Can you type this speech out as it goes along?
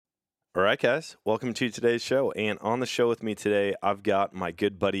All right, guys, welcome to today's show. And on the show with me today, I've got my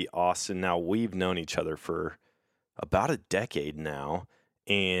good buddy Austin. Now, we've known each other for about a decade now,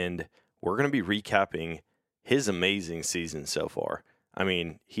 and we're going to be recapping his amazing season so far. I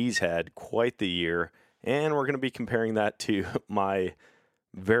mean, he's had quite the year, and we're going to be comparing that to my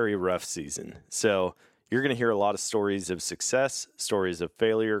very rough season. So you're going to hear a lot of stories of success, stories of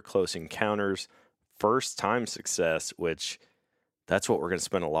failure, close encounters, first-time success, which that's what we're going to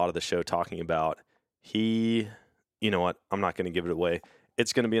spend a lot of the show talking about. You know what? I'm not going to give it away.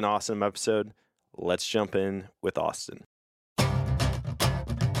 It's going to be an awesome episode. Let's jump in with Austin.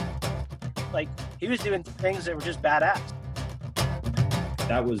 Like, he was doing things that were just badass.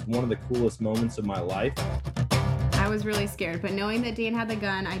 That was one of the coolest moments of my life. I was really scared, but knowing that Dan had the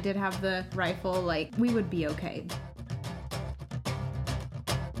gun, I did have the rifle, like, we would be okay.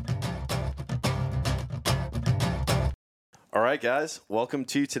 All right, guys, welcome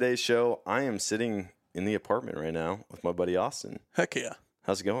to today's show. I am sitting in the apartment right now with my buddy Austin. Heck yeah.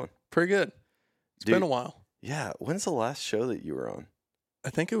 How's it going? Pretty good. It's Dude, been a while. Yeah, when's the last show that you were on? I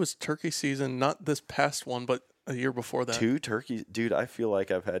think it was turkey season, not this past one, but a year before that. 2 turkeys? Dude, I feel like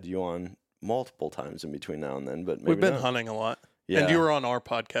I've had you on multiple times in between now and then, but maybe We've been not. hunting a lot. Yeah. And you were on our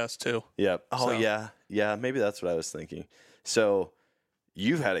podcast too. Yeah. Oh, So- yeah. Yeah, maybe that's what I was thinking. So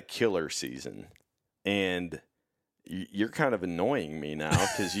you've had a killer season, and you're kind of annoying me now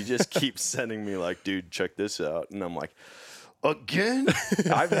because you just keep sending me like, dude, check this out. And I'm like, again?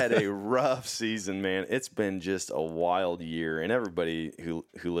 I've had a rough season, man. It's been just a wild year, and everybody who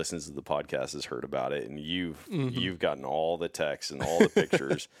listens to the podcast has heard about it, and you've gotten all the texts and all the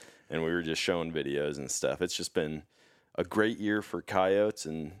pictures, and we were just showing videos and stuff. It's just been a great year for coyotes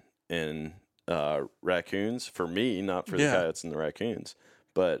and raccoons. For me, not for the coyotes and the raccoons,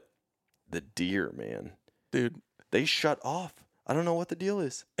 but the deer, man. Dude. They shut off. I don't know what the deal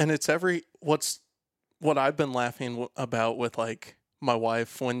is. And it's what I've been laughing about with like my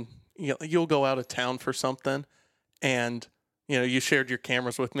wife when you'll go out of town for something and you shared your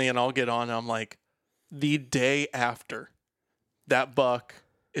cameras with me and I'll get on and I'm like, the day after that buck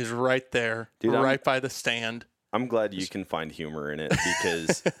is right there, Dude, right by the stand. I'm glad you can find humor in it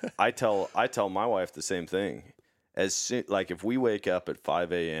because I tell my wife the same thing. As soon, like if we wake up at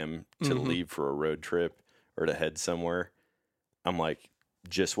 5 a.m. to leave for a road trip or to head somewhere, I'm like,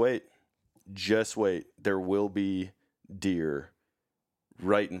 just wait. There will be deer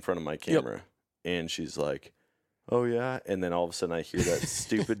right in front of my camera. Yep. And she's like, oh yeah. And then all of a sudden I hear that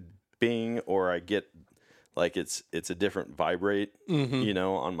stupid bing, or I get like it's a different vibrate,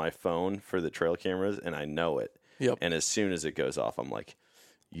 on my phone for the trail cameras, and I know it. Yep. And as soon as it goes off, I'm like,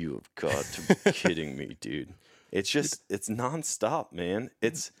 you have got to be kidding me, dude. It's nonstop, man.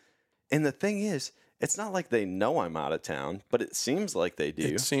 And the thing is, it's not like they know I'm out of town, but it seems like they do.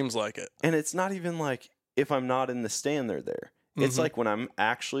 It seems like it. And it's not even like if I'm not in the stand, they're there. It's like when I'm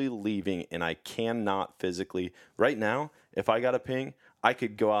actually leaving and I cannot physically. Right now, if I got a ping, I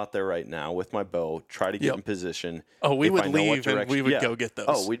could go out there right now with my bow, try to get in position. Oh, we would leave and we would go get those.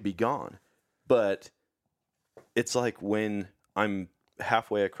 Oh, we'd be gone. But it's like when I'm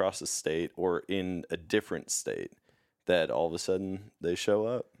halfway across the state or in a different state that all of a sudden they show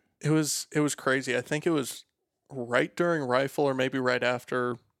up. It was crazy. I think it was right during rifle or maybe right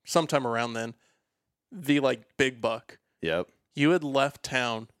after, sometime around then, the like big buck. Yep. You had left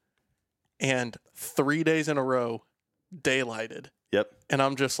town and 3 days in a row daylighted. Yep. And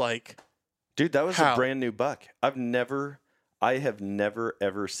I'm just like, dude, that was how? A brand new buck. I have never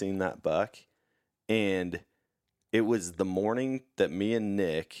ever seen that buck. And it was the morning that me and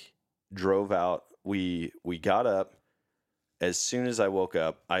Nick drove out. We got up. As soon as I woke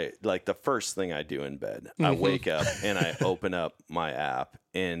up, I like the first thing I do in bed, I wake up and I open up my app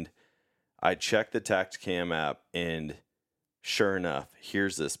and I check the Tactacam app, and sure enough,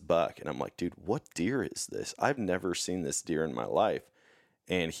 here's this buck. And I'm like, dude, what deer is this? I've never seen this deer in my life.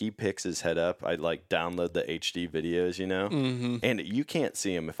 And he picks his head up. I like download the HD videos, and you can't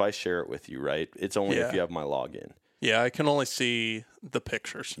see him if I share it with you, right? It's only if you have my login. Yeah, I can only see the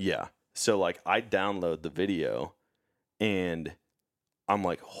pictures. Yeah. So like I download the video. And I'm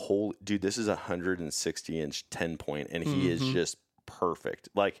like, holy, dude, this is a 160-inch 10-point, and he is just perfect.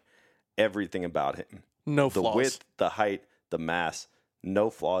 Like, everything about him. No flaws. The width, the height, the mass,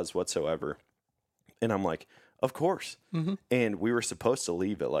 no flaws whatsoever. And I'm like, of course. And we were supposed to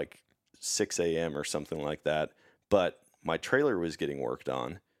leave at like 6 a.m. or something like that, but my trailer was getting worked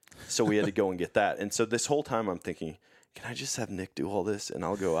on, so we had to go and get that. And so this whole time I'm thinking, can I just have Nick do all this and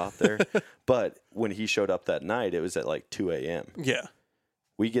I'll go out there? But when he showed up that night, it was at like 2 a.m. Yeah.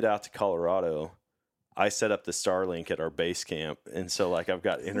 We get out to Colorado I set up the Starlink at our base camp, and so like I've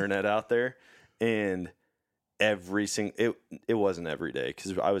got internet out there, and every single it wasn't every day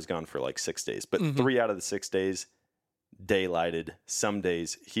because I was gone for like 6 days, but 3 out of the 6 days daylighted. Some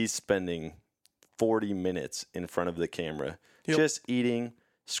days he's spending 40 minutes in front of the camera, just eating,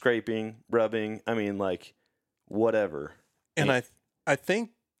 scraping, rubbing. I mean, like whatever. And I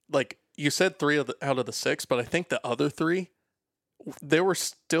think like you said 3 out of the 6, but I think the other 3, there were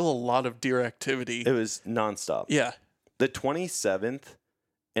still a lot of deer activity. It was nonstop. Yeah. The 27th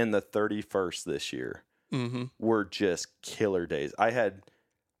and the 31st this year were just killer days. I had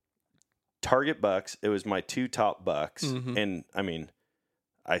target bucks. It was my 2 top bucks. And I mean,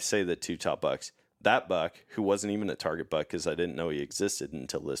 I say the 2 top bucks. That buck, who wasn't even a target buck because I didn't know he existed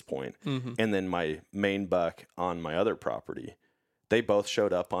until this point, and then my main buck on my other property, they both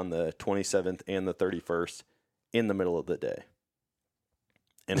showed up on the 27th and the 31st in the middle of the day.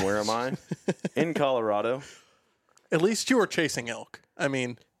 And where am I? In Colorado. At least you were chasing elk. I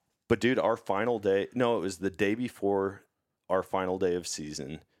mean, but dude, our final day, no, it was the day before our final day of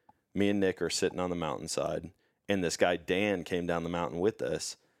season. Me and Nick are sitting on the mountainside, and this guy, Dan, came down the mountain with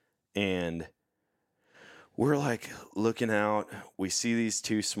us, and we're like looking out. We see these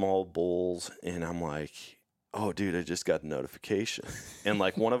 2 small bulls, and I'm like, oh, dude, I just got a notification. And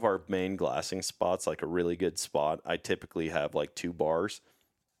like one of our main glassing spots, like a really good spot, I typically have like 2 bars,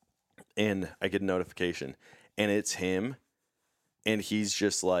 and I get a notification, and it's him, and he's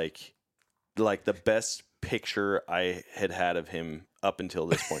just like the best picture I had of him up until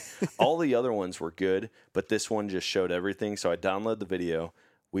this point. All the other ones were good, but this one just showed everything. So I download the video.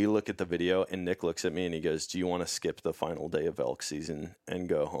 We look at the video, and Nick looks at me and he goes, "Do you want to skip the final day of elk season and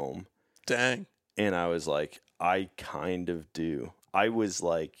go home?" Dang. And I was like, I kind of do. I was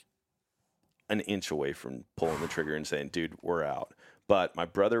like an inch away from pulling the trigger and saying, dude, we're out. But my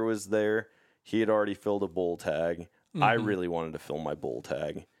brother was there. He had already filled a bull tag. I really wanted to fill my bull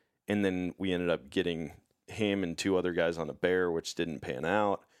tag. And then we ended up getting him and 2 other guys on a bear, which didn't pan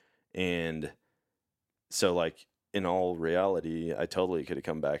out. And so, like, in all reality, I totally could have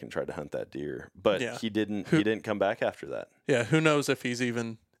come back and tried to hunt that deer. But he didn't. He didn't come back after that. Yeah, who knows if he's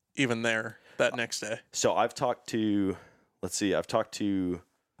even there that next day. So I've talked to, I've talked to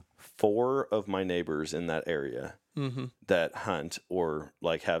 4 of my neighbors in that area that hunt or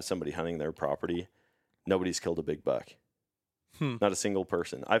like have somebody hunting their property. Nobody's killed a big buck. Not a single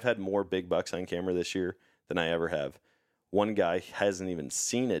person. I've had more big bucks on camera this year than I ever have. One guy hasn't even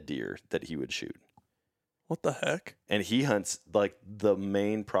seen a deer that he would shoot. What the heck? And he hunts like the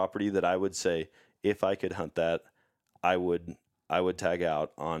main property that I would say, if I could hunt that, I would tag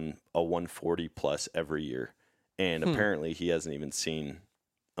out on a 140 plus every year. And apparently he hasn't even seen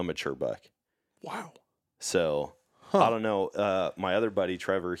a mature buck. Wow. So I don't know. My other buddy,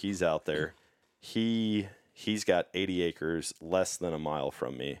 Trevor, he's out there. He's got 80 acres less than a mile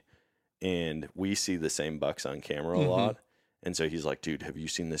from me. And we see the same bucks on camera a lot. And so he's like, dude, have you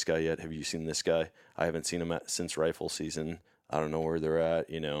seen this guy yet? Have you seen this guy? I haven't seen him since rifle season. I don't know where they're at,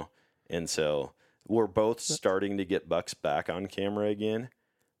 you know? And so we're both starting to get bucks back on camera again.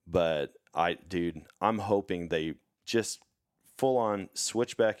 But I'm hoping they just full on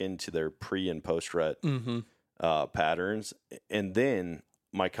switch back into their pre and post rut patterns. And then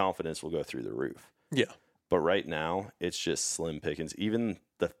my confidence will go through the roof. Yeah. But right now it's just slim pickings. Even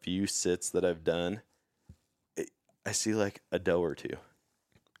the few sits that I've done, I see like a doe or 2.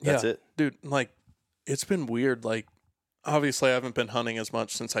 That's it. Dude, like, it's been weird. Like, obviously I haven't been hunting as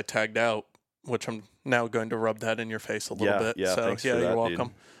much since I tagged out, which I'm now going to rub that in your face a little bit. Yeah, so, thanks yeah, for that, you're welcome.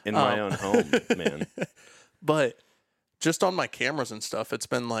 Dude. In my own home, man. But just on my cameras and stuff, it's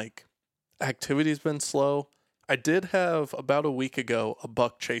been like, activity's been slow. I did have, about a week ago, a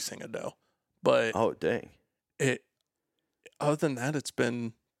buck chasing a doe. But oh, dang. Other than that, it's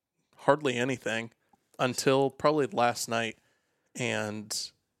been hardly anything until probably last night. And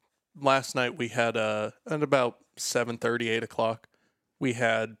last night we had at about 7:30, 8 o'clock, we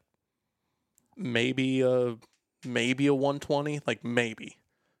had maybe a 120, like maybe.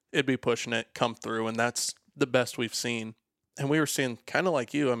 It'd be pushing it, come through, and that's the best we've seen. And we were seeing kind of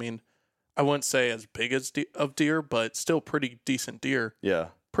like you. I mean, I wouldn't say as big as of deer, but still pretty decent deer. Yeah.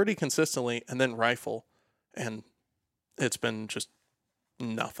 Pretty consistently, and then rifle. And it's been just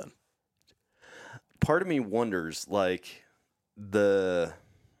nothing. Part of me wonders, like, the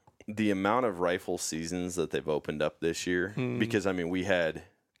amount of rifle seasons that they've opened up this year. Because, I mean, we had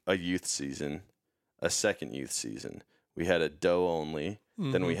a youth season, a second youth season. We had a doe only.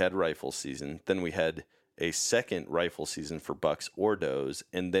 Then we had rifle season. Then we had a second rifle season for bucks or does.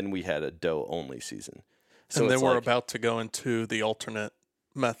 And then we had a doe only season. So and then we're about to go into the alternate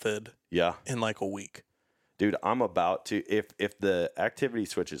method Yeah. in like a week. Dude, I'm about to if the activity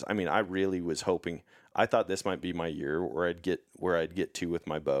switches. I mean, I really was hoping. I thought this might be my year where I'd get to with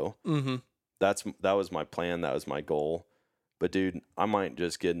my bow. Mm-hmm. That was my plan. That was my goal. But dude, I might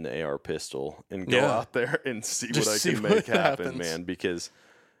just get an AR pistol and go Yeah. out there and see Just what I see can what make happen, happens. man. Because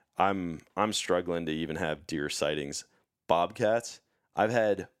I'm struggling to even have deer sightings. Bobcats. I've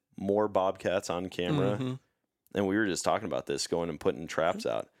had more bobcats on camera, Mm-hmm. and we were just talking about this, going and putting traps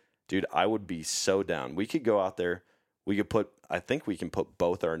out. Dude, I would be so down. We could go out there. I think we can put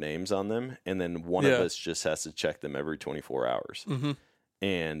both our names on them, and then one of Yeah. us just has to check them every 24 hours. Mm-hmm.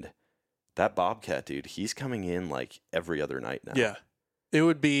 And that bobcat, dude, he's coming in like every other night now. Yeah. It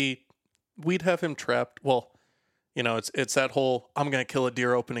would be, we'd have him trapped. Well, you know, it's that whole, I'm going to kill a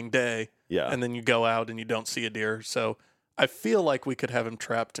deer opening day. Yeah. And then you go out and you don't see a deer. So I feel like we could have him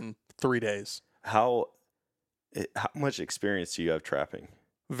trapped in 3 days. How much experience do you have trapping?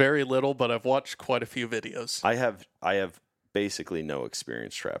 Very little, but I've watched quite a few videos. I have basically no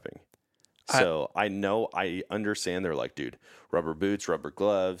experience trapping. So I understand they're like, dude, rubber boots, rubber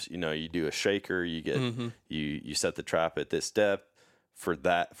gloves, you do a shaker, you get Mm-hmm. you set the trap at this depth. For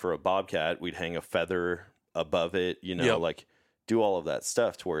a bobcat, we'd hang a feather above it, Yep. like do all of that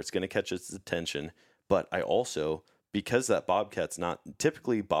stuff to where it's going to catch its attention. But I also, because that bobcat's not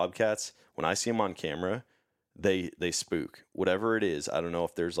typically bobcats, when I see them on camera, they spook. Whatever it is, I don't know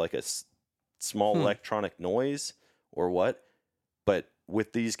if there's like a small electronic noise or what, but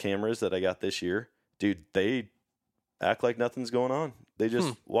with these cameras that I got this year, dude, they act like nothing's going on. They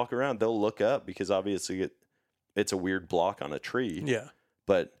just walk around. They'll look up because obviously it's a weird block on a tree. Yeah.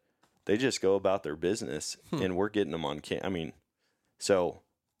 But they just go about their business, and we're getting them on I mean, so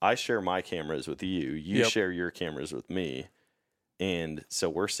I share my cameras with you. You Yep. share your cameras with me. And so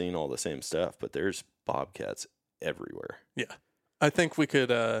we're seeing all the same stuff, but there's bobcats everywhere. Yeah. I think we could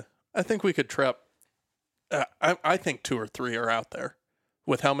trap, I think 2 or 3 are out there.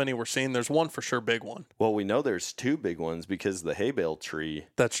 With how many we're seeing, there's one for sure big one. Well, we know there's 2 big ones because the hay bale tree,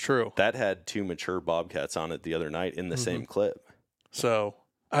 That's true. that had 2 mature bobcats on it the other night in the same clip. So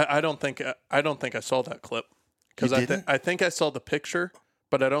I don't think I saw that clip because didn't? I think I saw the picture,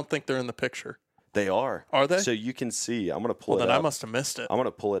 but I don't think they're in the picture. They are. Are they? So you can see, I'm going to pull Well, it then up. I must have missed it. I'm going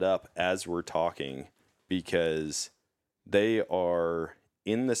to pull it up as we're talking because they are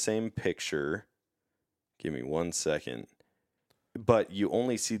in the same picture. Give me 1 second. But you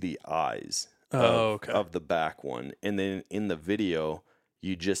only see the eyes of the back one. And then in the video,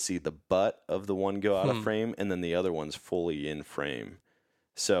 you just see the butt of the one go out of frame, and then the other one's fully in frame.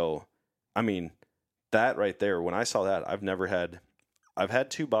 So, I mean, that right there, when I saw that, I've had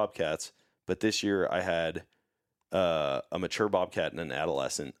 2 bobcats, but this year I had a mature bobcat and an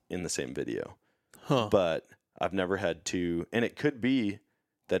adolescent in the same video. Huh. But I've never had 2, and it could be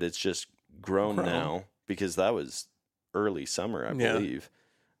that it's just grown now because that was early summer, I believe.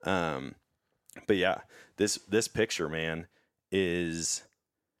 But yeah, this picture, man, is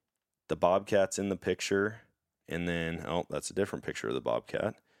the bobcat's in the picture, and then that's a different picture of the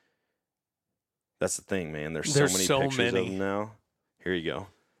bobcat. That's the thing, man. There's so many pictures of them now. Here you go.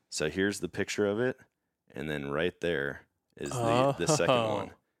 So here's the picture of it, and then right there is the second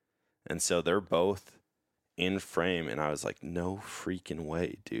one. And so they're both in frame, and I was like, no freaking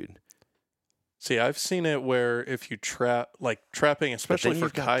way, dude. See, I've seen it where if you trapping, especially for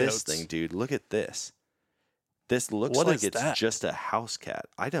you've got coyotes. this thing, dude. Look at this. This looks What like is it's that? just a house cat.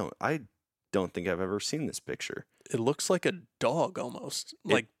 I don't think I've ever seen this picture. It looks like a dog almost,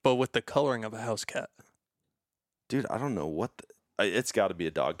 but with the coloring of a house cat. Dude, I don't know what it's got to be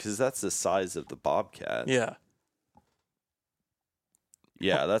a dog because that's the size of the bobcat. Yeah.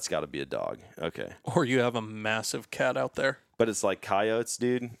 Yeah, that's got to be a dog. Okay. Or you have a massive cat out there. But it's like coyotes,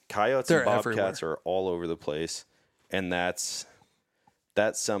 dude. Coyotes They're and bobcats everywhere. are all over the place. And that's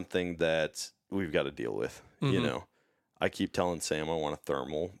something that we've got to deal with. You Mhm. know, I keep telling Sam I want a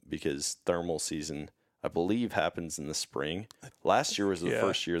thermal because thermal season, I believe, happens in the spring. Last year was the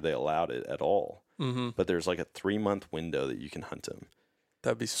first year they allowed it at all. Mm-hmm. But there's like a 3-month window that you can hunt them.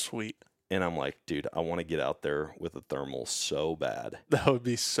 That'd be sweet. And I'm like, dude, I want to get out there with a thermal so bad. That would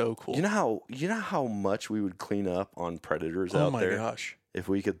be so cool. You know how much we would clean up on predators Oh out my there gosh. if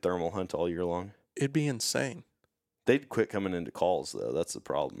we could thermal hunt all year long? It'd be insane. They'd quit coming into calls though. That's the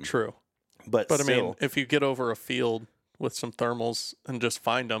problem. True. But I still, mean, if you get over a field with some thermals and just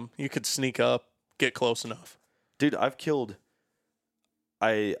find them, you could sneak up, get close enough. dude, I've killed.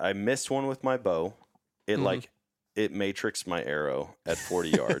 I missed one with my bow. It it matrixed my arrow at 40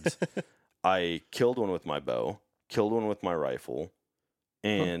 yards. I killed one with my bow, killed one with my rifle,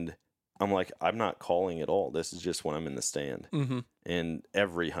 and I'm like, I'm not calling at all. This is just when I'm in the stand. Mm-hmm. And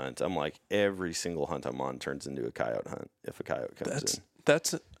every hunt, I'm like, every single hunt I'm on turns into a coyote hunt if a coyote comes in.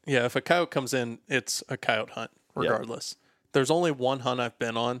 If a coyote comes in, it's a coyote hunt regardless. There's only one hunt I've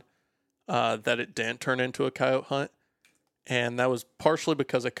been on that it didn't turn into a coyote hunt, and that was partially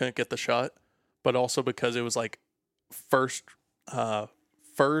because I couldn't get the shot, but also because it was like first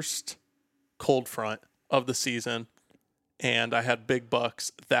cold front of the season, and I had big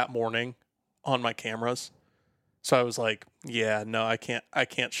bucks that morning on my cameras. So I was like, yeah, no, I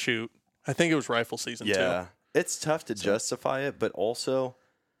can't shoot. I think it was rifle season too. Yeah. It's tough to justify it, but also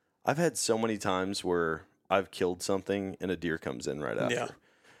I've had so many times where I've killed something and a deer comes in right after. Yeah.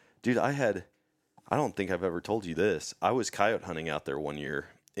 Dude, I don't think I've ever told you this. I was coyote hunting out there one year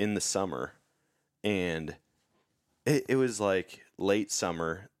in the summer, and it was like late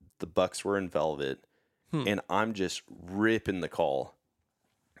summer. The bucks were in velvet, and I'm just ripping the call,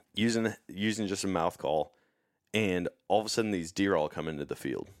 using just a mouth call, and all of a sudden these deer all come into the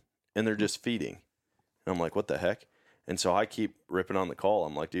field, and they're just feeding. And I'm like, what the heck? And so I keep ripping on the call.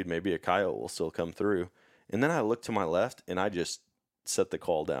 I'm like, dude, maybe a coyote will still come through. And then I look to my left, and I just set the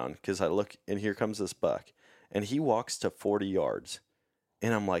call down because I look, and here comes this buck. And he walks to 40 yards.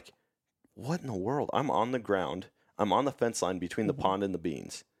 And I'm like, what in the world? I'm on the ground. I'm on the fence line between the pond and the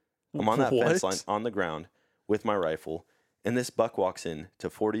beans. I'm on that fence line on the ground with my rifle. And this buck walks in to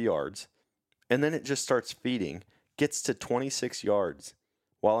 40 yards. And then it just starts feeding, gets to 26 yards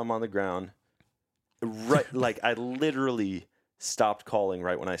while I'm on the ground. Right, like I literally stopped calling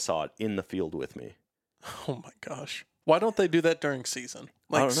right when I saw it in the field with me. Oh my gosh. Why don't they do that during season?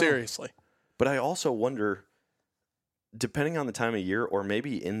 Like, seriously. But I also wonder, depending on the time of year, or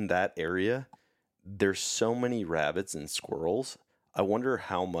maybe in that area, there's so many rabbits and squirrels. I wonder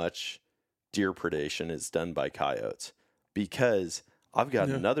how much deer predation is done by coyotes. Because I've got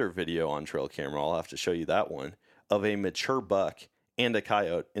another video on trail camera, I'll have to show you that one, of a mature buck and a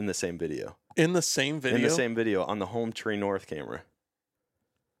coyote in the same video. In the same video? In the same video on the Home Tree North camera.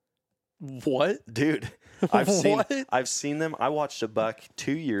 What? Dude, I've seen them. I watched a buck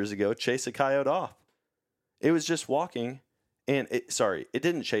 2 years ago chase a coyote off. It was just walking, and it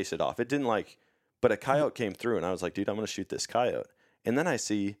didn't chase it off. It didn't but a coyote came through, and I was like, dude, I'm going to shoot this coyote. And then I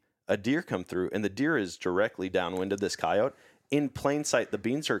see a deer come through, and the deer is directly downwind of this coyote. In plain sight, the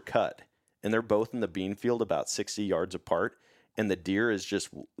beans are cut, and they're both in the bean field about 60 yards apart. And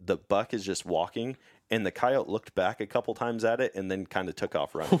the buck is just walking, and the coyote looked back a couple times at it and then kind of took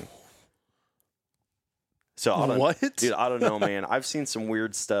off running. So I don't know, man. I've seen some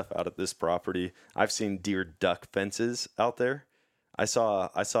weird stuff out at this property. I've seen deer duck fences out there. I saw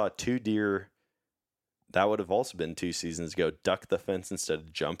 2 deer that would have also been 2 seasons ago duck the fence instead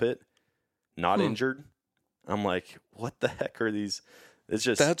of jump it, not injured. I'm like, what the heck are these? It's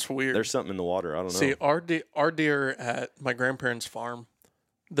just, that's weird. There's something in the water. I don't know. See, our deer at my grandparents' farm,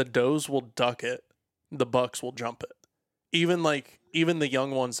 the does will duck it, the bucks will jump it. Even the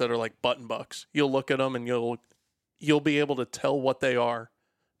young ones that are like button bucks, you'll look at them and you'll be able to tell what they are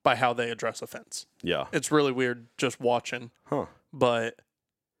by how they address a fence. Yeah, it's really weird just watching. Huh? But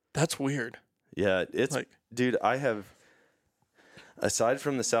that's weird. Yeah, it's dude. I have, aside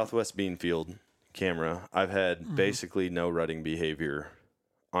from the Southwest Beanfield camera, I've had basically no rutting behavior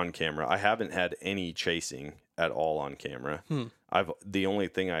on camera. I haven't had any chasing at all on camera. The only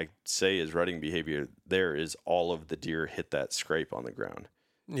thing I say is rutting behavior there is all of the deer hit that scrape on the ground.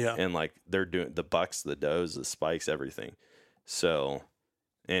 Yeah. And they're doing the bucks, the does, the spikes, everything. So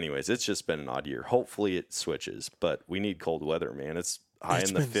anyways, it's just been an odd year. Hopefully it switches, but we need cold weather, man. It's high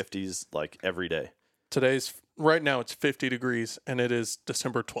in the 50s every day. Right now it's 50 degrees and it is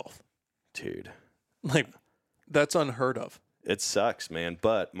December 12th. Dude. That's unheard of. It sucks, man.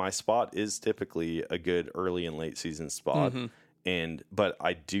 But my spot is typically a good early and late season spot. But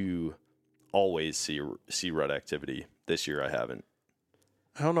I do always see rut activity. This year I haven't.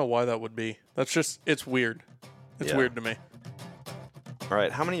 I don't know why that would be. It's weird. It's weird to me. All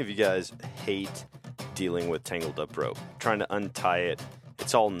right. How many of you guys hate dealing with tangled up rope? Trying to untie it.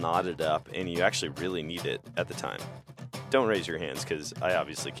 It's all knotted up and you actually really need it at the time. Don't raise your hands because I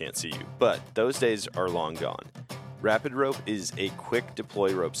obviously can't see you. But those days are long gone. Rapid Rope is a quick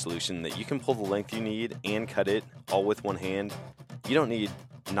deploy rope solution that you can pull the length you need and cut it all with one hand. You don't need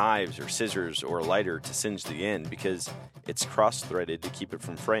knives or scissors or a lighter to singe the end because it's cross-threaded to keep it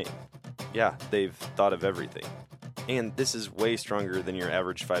from fraying. Yeah, they've thought of everything. And this is way stronger than your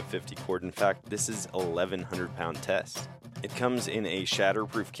average 550 cord. In fact, this is 1,100-pound test. It comes in a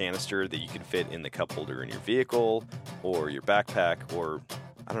shatterproof canister that you can fit in the cup holder in your vehicle or your backpack or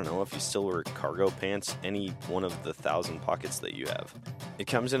I don't know, if you still wear cargo pants, any one of the 1,000 pockets that you have. It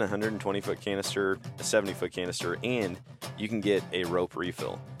comes in a 120-foot canister, a 70-foot canister, and you can get a rope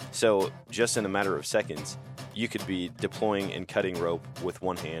refill. So just in a matter of seconds, you could be deploying and cutting rope with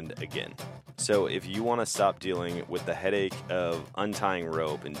one hand again. So if you want to stop dealing with the headache of untying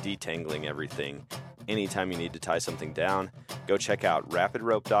rope and detangling everything anytime you need to tie something down, go check out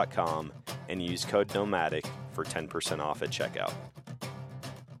rapidrope.com and use code NOMADIC for 10% off at checkout.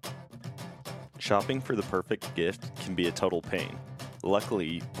 Shopping for the perfect gift can be a total pain.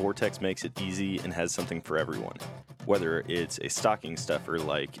 Luckily, Vortex makes it easy and has something for everyone. Whether it's a stocking stuffer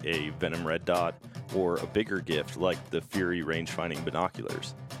like a Venom Red Dot or a bigger gift like the Fury range-finding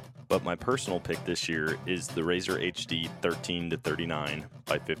binoculars. But my personal pick this year is the Razer HD 13-39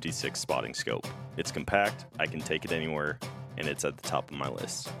 by 56 spotting scope. It's compact, I can take it anywhere, and it's at the top of my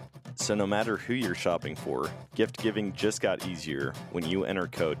list. So no matter who you're shopping for, gift giving just got easier when you enter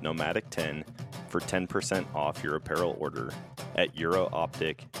code NOMADIC10 for 10% off your apparel order at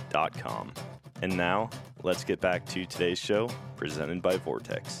eurooptic.com. And now, let's get back to today's show, presented by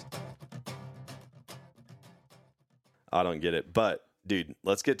Vortex. I don't get it, but dude,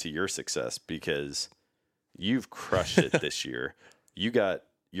 let's get to your success because you've crushed it this year. You got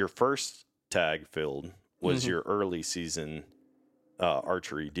your first tag filled was your early season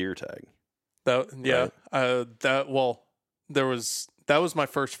archery deer tag. That Right? That was my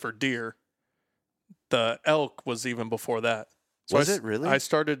first for deer. The elk was even before that. So Was it really?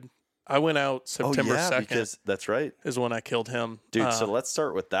 I went out September 2nd. Because that's right. Is when I killed him. Dude, so let's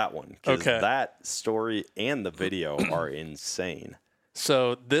start with that one. Because Okay. that story and the video are insane.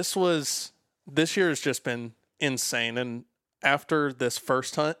 So this year has just been insane. And after this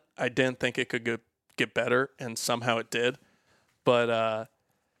first hunt, I didn't think it could get better, and somehow it did. But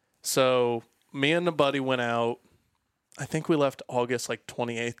so me and a buddy went out. I think we left August like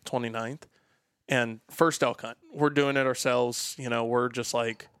 28th, 29th. And first elk hunt. We're doing it ourselves. You know, we're just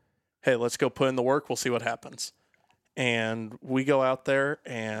like, hey, let's go put in the work. We'll see what happens. And we go out there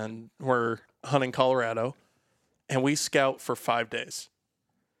and we're hunting Colorado. And we scout for 5 days.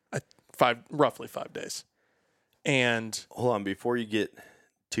 Roughly 5 days. And Hold on, before you get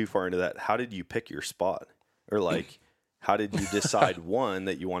too far into that, how did you pick your spot? Or like, how did you decide, one,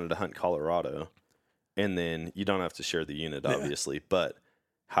 that you wanted to hunt Colorado? And then you don't have to share the unit, obviously, but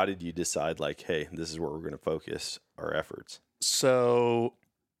how did you decide, like, hey, this is where we're going to focus our efforts? so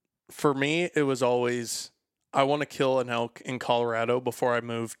for me, it was always, I want to kill an elk in Colorado before I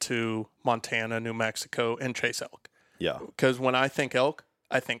move to Montana, New Mexico, and chase elk. Yeah. Because when I think elk,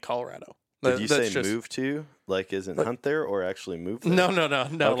 I think Colorado. Did you That's say just- move to? Like, isn't hunt there or actually move there? No.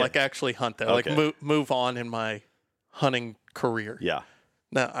 Okay. Like actually hunt there. Okay. Like move on in my hunting career. Yeah.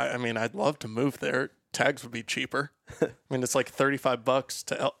 No, I mean, I'd love to move there. Tags would be cheaper. I mean, it's like $35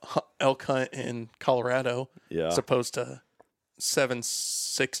 to elk hunt in Colorado, Yeah. as opposed to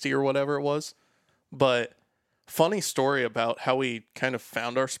 $760 or whatever it was. But funny story about how we kind of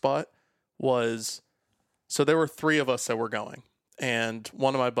found our spot was, so there were 3 of us that were going, and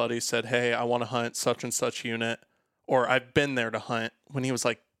one of my buddies said, "Hey, I want to hunt such and such unit," or I've been there to hunt when he was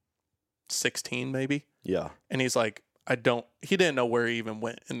like 16, maybe. Yeah. And he's like, he didn't know where he even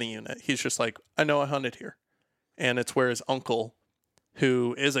went in the unit. He's just like, I know I hunted here. And it's where his uncle,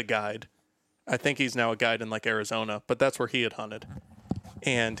 who is a guide, I think he's now a guide in like Arizona, but that's where he had hunted.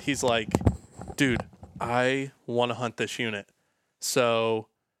 And he's like, dude, I want to hunt this unit. So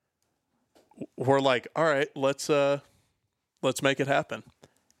we're like, all right, let's make it happen.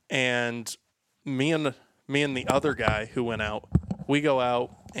 And me and the other guy who went out, we go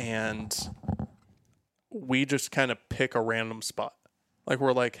out and we just kind of pick a random spot. Like,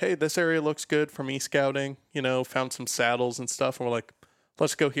 we're like, hey, this area looks good for me scouting, you know, found some saddles and stuff. And we're like,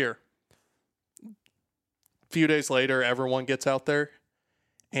 let's go here. A few days later, everyone gets out there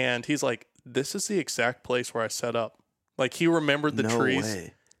and he's like, this is the exact place where I set up. Like, he remembered the No trees.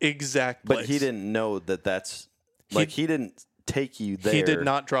 way. Exact place. But he didn't know that that's, like, he didn't take you there. He did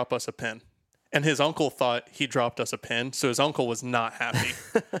not drop us a pin. And his uncle thought he dropped us a pin. So his uncle was not happy.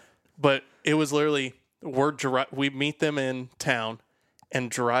 But it was literally, we meet them in town and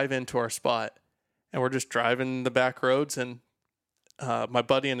drive into our spot, and we're just driving the back roads, and my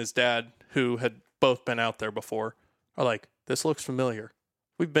buddy and his dad, who had both been out there before, are like, this looks familiar.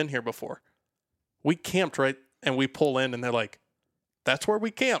 We've been here before. We camped right, and we pull in, and they're like, that's where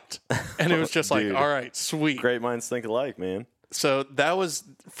we camped. And it was just like, Dude. all right, sweet. Great minds think alike, man. So that was,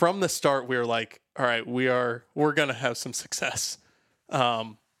 from the start, we were like, all right, we're going to have some success.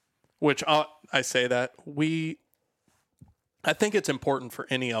 Which I say that I think it's important for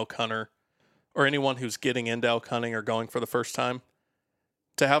any elk hunter or anyone who's getting into elk hunting or going for the first time.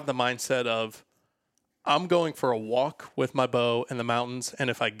 to have the mindset of, I'm going for a walk with my bow in the mountains, and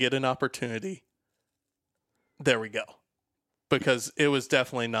if I get an opportunity, there we go. Because it was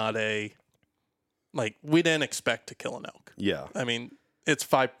definitely not we didn't expect to kill an elk. Yeah. I mean, it's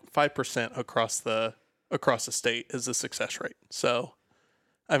 5% across the state is the success rate. So,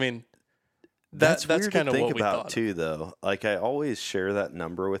 I mean, that's weird kind to of think what we about thought. too, though. Like, I always share that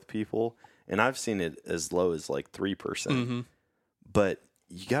number with people, and I've seen it as low as like 3%. Mm-hmm. But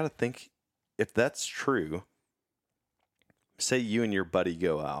you got to think, if that's true, say you and your buddy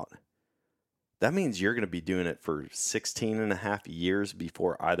go out, that means you're going to be doing it for 16 and a half years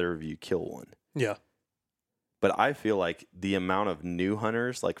before either of you kill one. Yeah. But I feel like the amount of new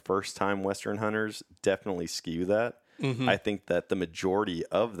hunters, like first-time Western hunters, definitely skew that. Mm-hmm. I think that the majority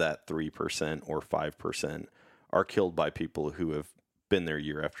of that 3% or 5% are killed by people who have been there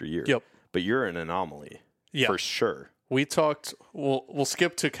year after year. Yep. But you're an anomaly, for sure. We talked, we'll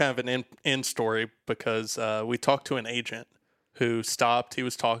skip to kind of an end story because we talked to an agent who stopped. He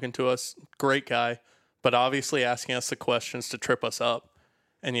was talking to us. Great guy, but obviously asking us the questions to trip us up.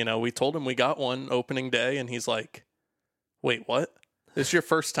 And, we told him we got one opening day, and he's like, wait, what? This is your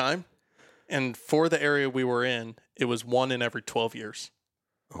first time? And for the area we were in, it was 1 in every 12 years.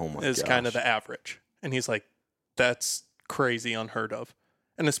 Oh, my god. Is kind of the average. And he's like, that's crazy, unheard of.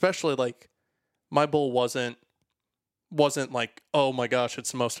 And especially, like, my bull wasn't like, oh, my gosh,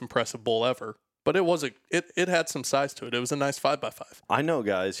 it's the most impressive bull ever. But it had some size to it. It was a nice 5x5. I know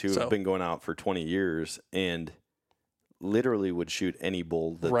guys who have been going out for 20 years and literally would shoot any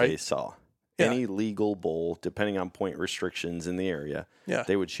bull that they saw. Yeah. Any legal bull, depending on point restrictions in the area. Yeah.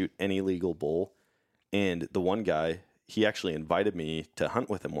 They would shoot any legal bull. And the one guy, he actually invited me to hunt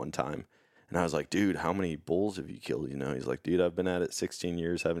with him one time. And I was like, dude, how many bulls have you killed? He's like, dude, I've been at it 16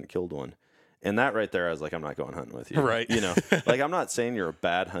 years, haven't killed one. And that right there, I was like, I'm not going hunting with you. Right. Like, I'm not saying you're a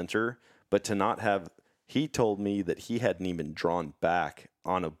bad hunter, but to not have, he told me that he hadn't even drawn back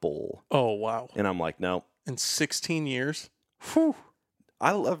on a bull. Oh, wow. And I'm like, no. In 16 years? Whew.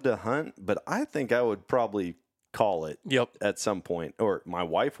 I love to hunt, but I think I would probably call it at some point, or my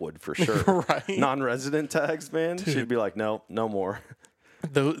wife would for sure. Right. Non-resident tags, man. Dude. She'd be like, no more.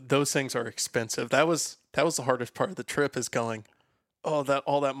 Those things are expensive. That was the hardest part of the trip, is going, oh,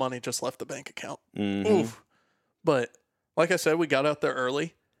 all that money just left the bank account. Mm-hmm. Oof. But like I said, we got out there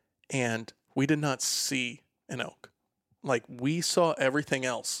early, and we did not see an elk. Like, we saw everything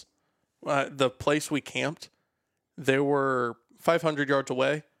else. The place we camped, there were 500 yards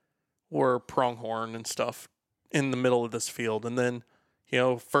away were pronghorn and stuff in the middle of this field. And then,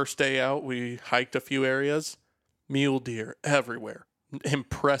 first day out, we hiked a few areas, mule deer everywhere,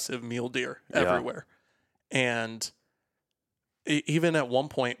 impressive mule deer everywhere. And even at one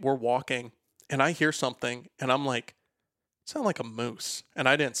point, we're walking, and I hear something, and I'm like, it sounded like a moose. And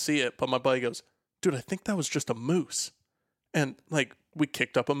I didn't see it, but my buddy goes, dude, I think that was just a moose. And, like, we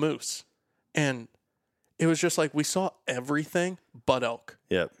kicked up a moose. And it was just like we saw everything but elk.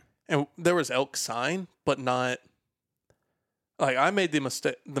 Yep. And there was elk sign, but not, like, I made the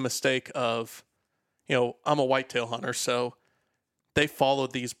mistake of, I'm a whitetail hunter, so they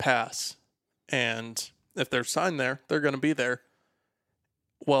followed these paths. And if there's sign there, they're going to be there.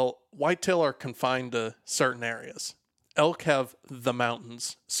 Well, whitetail are confined to certain areas. Elk have the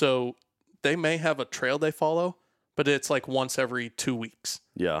mountains, so they may have a trail they follow, but it's like once every 2 weeks.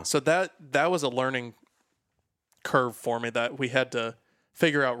 Yeah. So that was a learning curve for me that we had to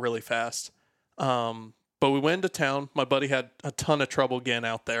figure out really fast. But we went into town. My buddy had a ton of trouble getting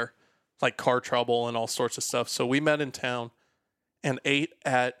out there, like car trouble and all sorts of stuff. So we met in town and ate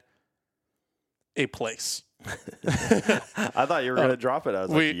at a place. I thought you were going to drop it. I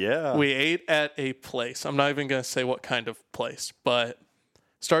was like, yeah. We ate at a place. I'm not even going to say what kind of place, but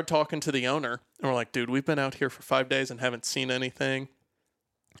started talking to the owner, and we're like, dude, we've been out here for 5 days and haven't seen anything.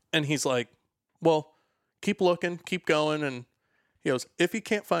 And he's like, well, keep looking, keep going. And he goes, if you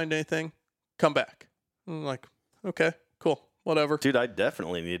can't find anything, come back. And I'm like, okay, cool, whatever. Dude, I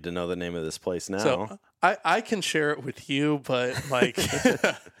definitely need to know the name of this place now. So I can share it with you, but like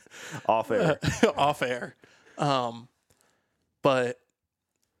off air. Off air. But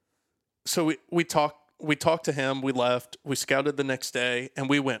so we talked to him, we left, we scouted the next day, and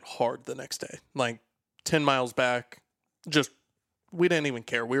we went hard the next day. Like 10 miles back, we didn't even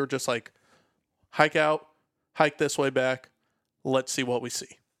care. We were just like, hike this way back, let's see what we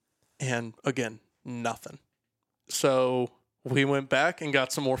see. And again, nothing. So we went back and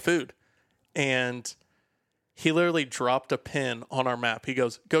got some more food. And he literally dropped a pin on our map. He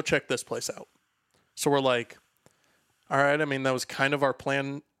goes, go check this place out. So we're like, all right. I mean, that was kind of our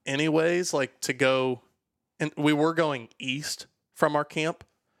plan anyways, like to go, and we were going east from our camp,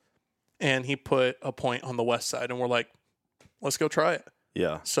 and he put a point on the west side, and we're like, let's go try it.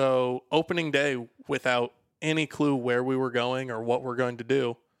 Yeah. So opening day, without any clue where we were going or what we're going to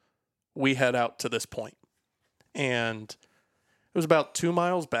do, we head out to this point. And it was about 2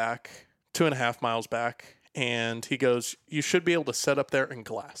 miles back, 2.5 miles back. And he goes, you should be able to set up there in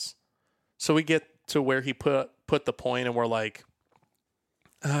glass. So we get to where he put the point, and we're like,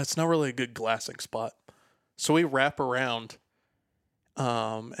 it's not really a good glassing spot. So we wrap around,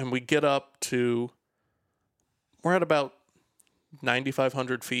 and we get up to, we're at about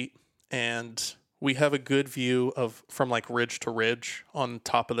 9,500 feet, and we have a good view of from like ridge to ridge on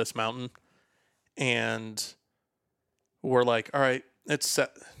top of this mountain. And we're like, all right, it's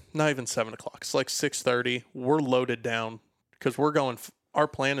not even 7 o'clock. It's like 6:30. We're loaded down because we're going, our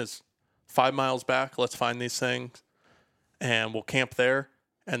plan is 5 miles back. Let's find these things, and we'll camp there.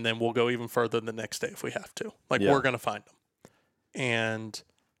 And then we'll go even further the next day if we have to. Like, we're going to find them. And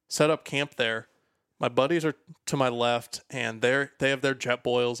set up camp there. My buddies are to my left, and they have their jet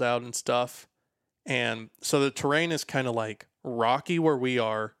boils out and stuff. And so the terrain is kind of like rocky where we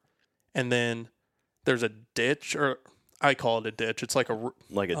are. And then there's a ditch, or I call it a ditch. It's like a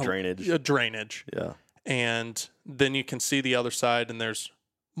drainage. A drainage. Yeah. And then you can see the other side, and there's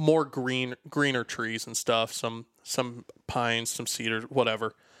more greener trees and stuff, some pines, some cedars,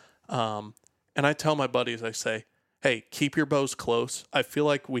 whatever. And I tell my buddies, I say, hey, keep your bows close. I feel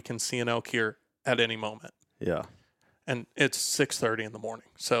like we can see an elk here at any moment. Yeah. And it's 6:30 in the morning.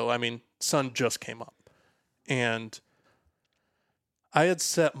 So, I mean, sun just came up. And I had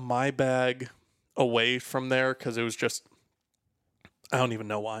set my bag away from there because it was just, I don't even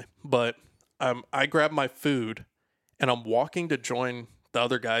know why. But I grabbed my food, and I'm walking to join the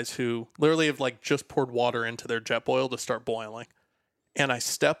other guys who literally have like just poured water into their jet boil to start boiling. And I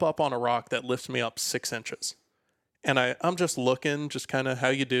step up on a rock that lifts me up 6 inches. And I'm just looking, just kind of how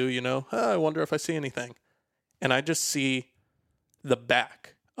you do, I wonder if I see anything. And I just see the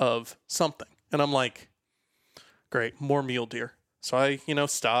back of something. And I'm like, great, more mule deer. So I,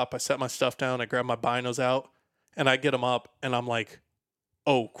 stop, I set my stuff down, I grab my binos out, and I get them up, and I'm like,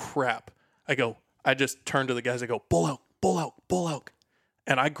 oh crap. I just turn to the guys, I go, bull elk, bull elk, bull elk.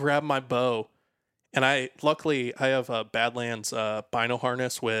 And I grab my bow, and luckily I have a Badlands bino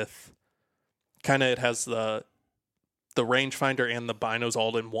harness with it has the rangefinder and the binos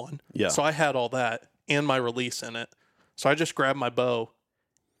all in one. Yeah. So I had all that and my release in it. So I just grabbed my bow,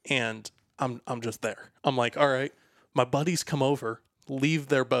 and I'm just there. I'm like, all right, my buddies come over, leave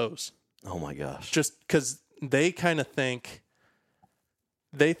their bows. Oh my gosh. Just because they kind of think,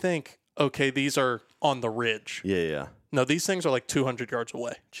 okay, these are on the ridge. Yeah. No, these things are like 200 yards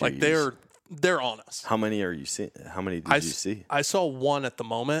away. Jeez. Like they're on us. How many are you seeing? How many did you see? I saw one at the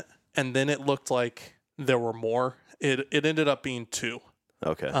moment, and then it looked like there were more. It ended up being 2.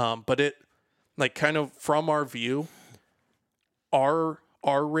 Okay. But it, like, kind of from our view, our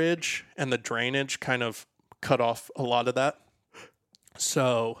ridge and the drainage kind of cut off a lot of that.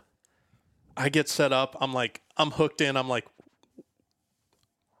 So I get set up. I'm hooked in. I'm like,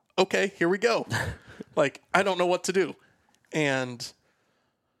 okay, here we go. Like, I don't know what to do. And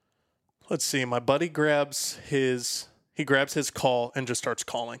let's see, my buddy grabs his call and just starts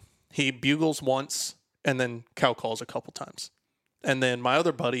calling. He bugles once and then cow calls a couple times. And then my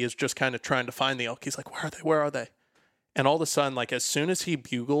other buddy is just kind of trying to find the elk. He's like, where are they? Where are they? And all of a sudden, like, as soon as he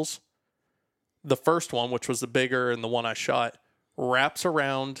bugles, the first one, which was the bigger and the one I shot, wraps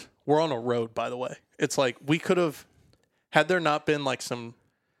around. We're on a road, by the way. It's like we could have, had there not been like some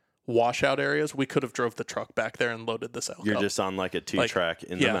washout areas, we could have drove the truck back there and loaded this elk You're up. just on like a 2-track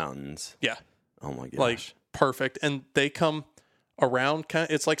in the mountains. Yeah. Oh my gosh. Like, perfect. And they come around,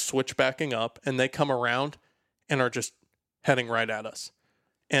 it's like switchbacking up, and they come around and are just heading right at us.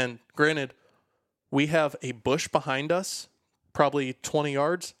 And granted, we have a bush behind us, probably 20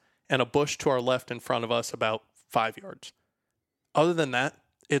 yards, and a bush to our left in front of us about 5 yards. Other than that,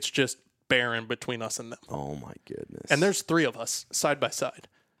 it's just barren between us and them. Oh my goodness. And there's 3 of us side by side.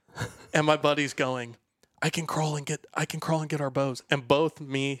 And my buddy's going, I can crawl and get our bows. And both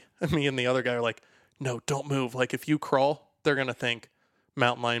me and the other guy are like, no, don't move. Like, if you crawl, they're going to think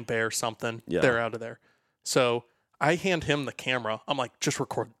mountain lion, bear, something. Yeah. They're out of there. So I hand him the camera. I'm like, just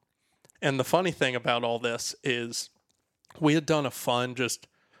record. And the funny thing about all this is we had done a fun just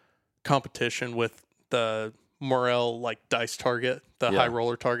competition with the Morel like dice target, the high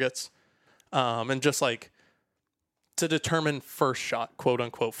roller targets. And just like to determine first shot, quote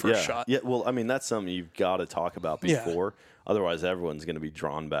unquote, first shot. Yeah, well, I mean, that's something you've got to talk about before. Otherwise, everyone's going to be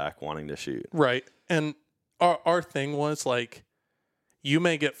drawn back wanting to shoot. Right. And our thing was like, you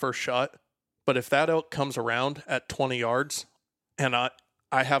may get first shot, but if that elk comes around at 20 yards and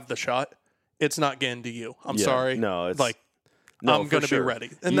I have the shot, it's not getting to you. I'm Yeah, sorry. no, it's- like No, I'm for going to sure. be ready.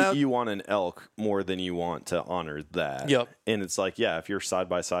 And You want an elk more than you want to honor that. Yep. And it's like, yeah, if you're side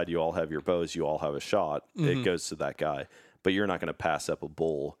by side, you all have your bows, you all have a shot. It goes to that guy. But you're not going to pass up a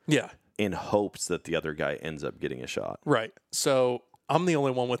bull yeah, in hopes that the other guy ends up getting a shot. right. So I'm the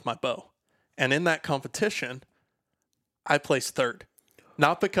only one with my bow. And in that competition, I placed third.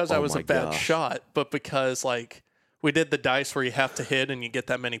 Not because I Oh was a my bad gosh. shot, but because like we did the dice where you have to hit and you get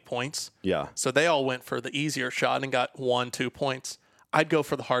that many points. Yeah. So they all went for the easier shot and got 1-2 points. I'd go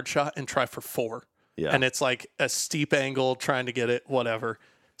for the hard shot and try for 4. Yeah. And it's like a steep angle trying to get it, whatever.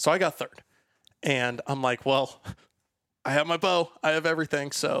 So I got third. And I'm like, well, I have my bow. I have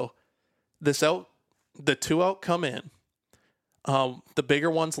everything. So this elk, the 2 elk come in. The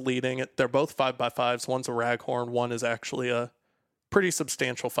bigger one's leading it. They're both 5x5s. One's a raghorn. One is actually a pretty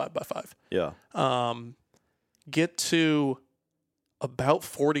substantial 5x5. Yeah. Get to about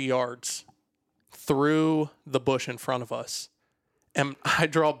 40 yards through the bush in front of us. And I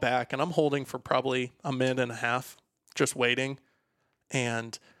draw back, and I'm holding for probably a minute and a half, just waiting.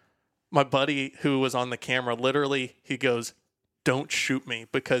 And my buddy who was on the camera, literally, he goes, "Don't shoot me,"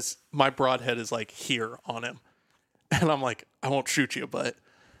 because my broadhead is like here on him. And I'm like, I won't shoot you. But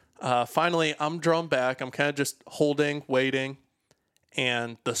finally, I'm drawn back. I'm kind of just holding, waiting.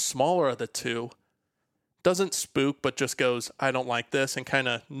 And the smaller of the two doesn't spook, but just goes, I don't like this, and kind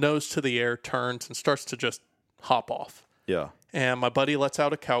of nose to the air, turns, and starts to just hop off. Yeah. And my buddy lets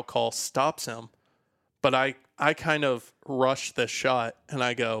out a cow call, stops him. But I kind of rush this shot, and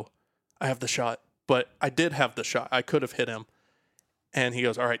I go, I have the shot. But I did have the shot. I could have hit him. And he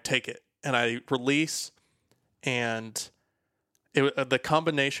goes, all right, take it. And I release, and the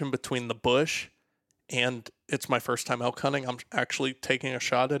combination between the bush and it's my first time elk hunting, I'm actually taking a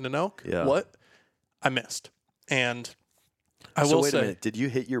shot at an elk. Yeah. What? I missed. And I So will wait say, a minute. Did you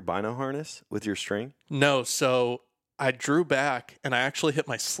hit your bino harness with your string? no. So I drew back, and I actually hit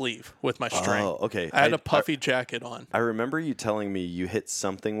my sleeve with my string. Oh, okay. I had a puffy jacket on. I remember you telling me you hit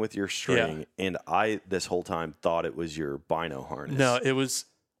something with your string, and I this whole time thought it was your bino harness. No, it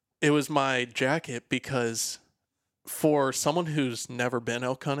was my jacket, because for someone who's never been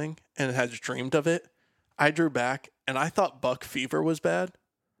elk hunting and has dreamed of it, I drew back, and I thought buck fever was bad.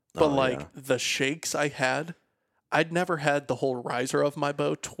 But Oh, yeah. the shakes I had, I'd never had the whole riser of my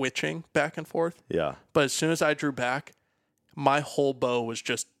bow twitching back and forth. Yeah. But as soon as I drew back, my whole bow was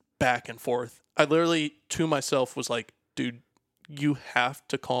just back and forth. I literally, to myself, was like, dude, you have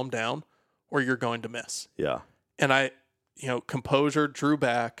to calm down or you're going to miss. Yeah. And I, composure, drew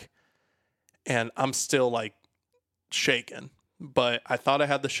back, and I'm still like shaking. But I thought I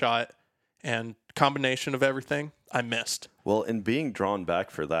had the shot, and combination of everything, I missed. Well, in being drawn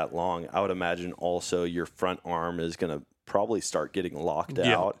back for that long, I would imagine also your front arm is going to probably start getting locked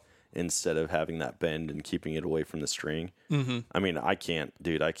Yeah. out instead of having that bend and keeping it away from the string. Mm-hmm. I mean, I can't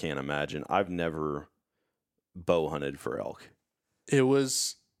imagine. I've never bow hunted for elk. It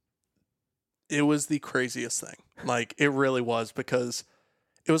was the craziest thing. Like, it really was, because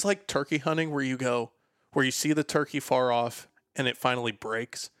it was like turkey hunting where you see the turkey far off and it finally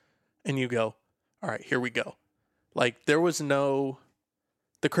breaks and you go, all right, here we go. Like, the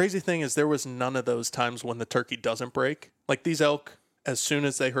crazy thing is there was none of those times when the turkey doesn't break. Like, these elk, as soon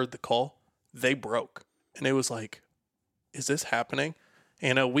as they heard the call, they broke. And it was like, is this happening?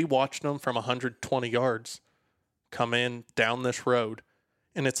 And we watched them from 120 yards come in down this road.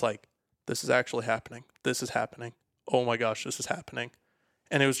 And it's like, this is actually happening. This is happening. Oh my gosh, this is happening.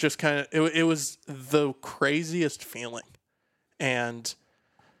 And it was just kind of, it was the craziest feeling. And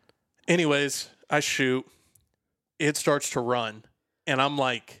anyways, I shoot. It starts to run. And I'm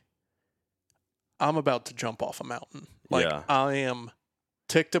like, I'm about to jump off a mountain. Like, Yeah. I am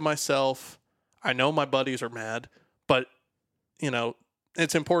ticked at myself. I know my buddies are mad, but,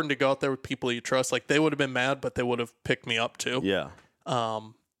 it's important to go out there with people you trust. Like, they would have been mad, but they would have picked me up too. Yeah.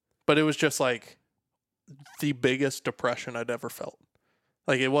 But it was just like the biggest depression I'd ever felt.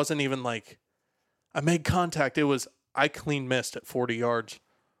 Like, it wasn't even like I made contact. It was, I clean missed at 40 yards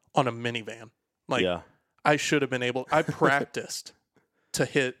on a minivan. Like, yeah. I should have been able, I practiced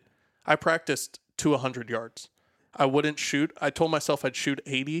to 100 yards. I wouldn't shoot. I told myself I'd shoot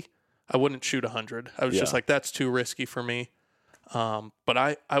 80. I wouldn't shoot 100. I was just Yeah. like, that's too risky for me. But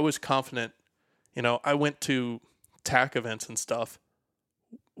I was confident. I went to TAC events and stuff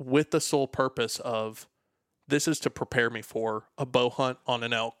with the sole purpose of, this is to prepare me for a bow hunt on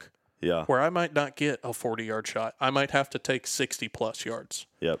an elk Yeah. where I might not get a 40-yard shot. I might have to take 60-plus yards.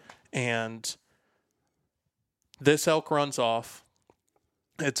 Yep. And this elk runs off.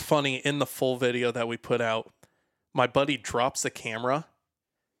 It's funny, in the full video that we put out, my buddy drops the camera,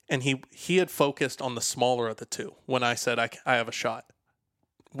 and he had focused on the smaller of the two when I said I have a shot.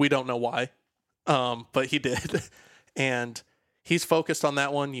 We don't know why, but he did. And he's focused on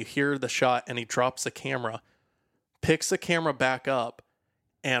that one. You hear the shot, and he drops the camera, picks the camera back up,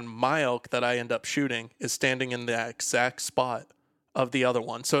 and my elk that I end up shooting is standing in the exact spot of the other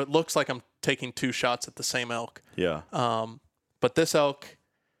one. So it looks like I'm taking 2 shots at the same elk. Yeah. But this elk,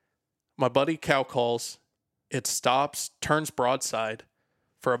 my buddy cow calls, it stops, turns broadside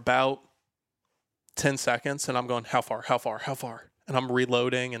for about 10 seconds, and I'm going, how far? And I'm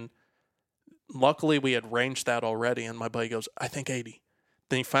reloading, and luckily we had ranged that already, and my buddy goes, I think 80.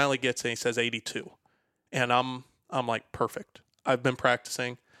 Then he finally gets it, and he says 82. And I'm like, perfect. I've been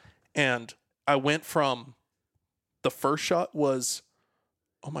practicing, and I went from the first shot was,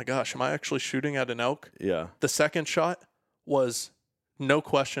 oh my gosh, am I actually shooting at an elk? Yeah. The second shot was, no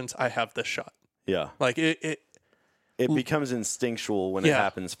questions, I have this shot. Yeah. Like it becomes instinctual when it Yeah.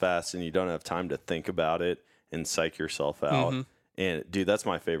 happens fast and you don't have time to think about it and psych yourself out. Mm-hmm. And dude, that's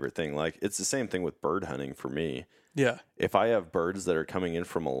my favorite thing. Like, it's the same thing with bird hunting for me. Yeah. If I have birds that are coming in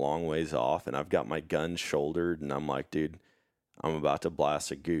from a long ways off and I've got my gun shouldered and I'm like, dude, I'm about to blast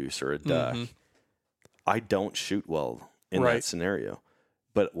a goose or a duck, I don't shoot well in that scenario.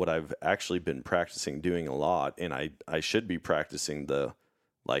 But what I've actually been practicing doing a lot, and I should be practicing the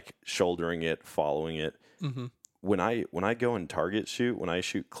like shouldering it, following it. Mm-hmm. When I go and target shoot, when I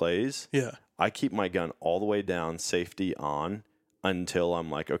shoot clays, Yeah. I keep my gun all the way down, safety on, until I'm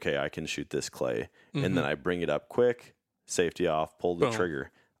like, okay, I can shoot this clay. And then I bring it up quick, safety off, pull the Boom.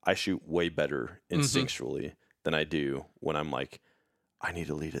 trigger. I shoot way better instinctually than I do when I'm like, I need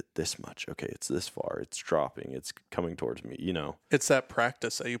to lead it this much. Okay, it's this far. It's dropping. It's coming towards me, you know? It's that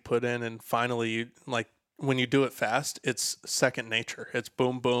practice that you put in, and finally you, like, when you do it fast, it's second nature. It's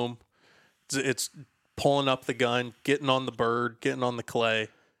boom, boom. It's pulling up the gun, getting on the bird, getting on the clay,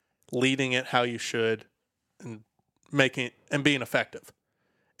 leading it how you should, and making it, and being effective.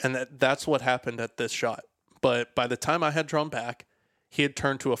 And that's what happened at this shot. But by the time I had drawn back, he had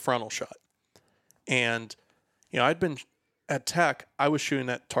turned to a frontal shot. And, you know, I'd been at TAC, I was shooting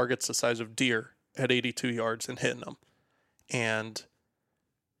at targets the size of deer at 82 yards and hitting them. And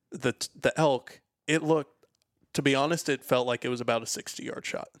the elk, it looked, to be honest, it felt like it was about a 60-yard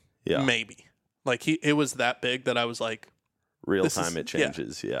shot. Yeah. Maybe. Like, it was that big that I was like, Real This time is- it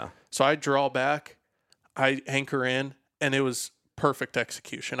changes. Yeah. so I draw back, I anchor in, and it was perfect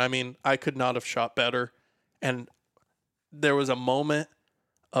execution. I mean, I could not have shot better. And there was a moment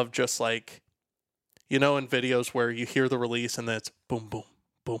of just like, you know, in videos where you hear the release and then it's boom, boom,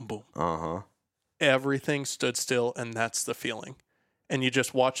 boom, boom. Uh-huh. Everything stood still, and that's the feeling. And you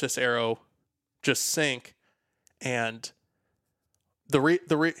just watch this arrow just sink. And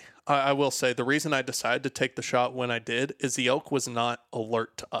I will say the reason I decided to take the shot when I did is the elk was not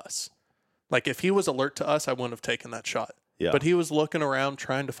alert to us. Like, if he was alert to us, I wouldn't have taken that shot. Yeah. But he was looking around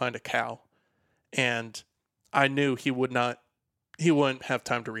trying to find a cow, and I knew he wouldn't have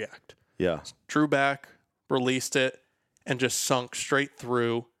time to react. Yeah. Drew back, released it, and just sunk straight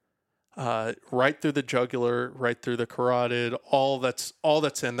through, right through the jugular, right through the carotid. All that's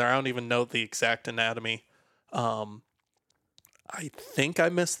in there. I don't even know the exact anatomy. I think I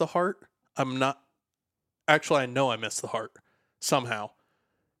missed the heart. I'm not. Actually, I know I missed the heart somehow.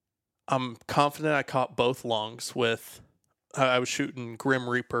 I'm confident I caught both lungs with. I was shooting Grim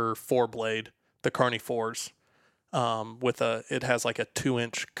Reaper 4-blade, the Carney 4s, with it has like a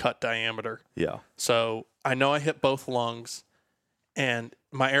 2-inch cut diameter. Yeah. So I know I hit both lungs, and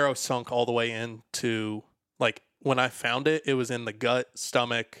my arrow sunk all the way into, like, when I found it, it was in the gut,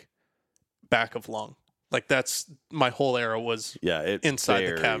 stomach, back of lung. Like, that's, my whole arrow was It inside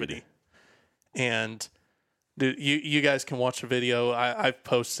buried. the cavity. And dude, you guys can watch the video. I've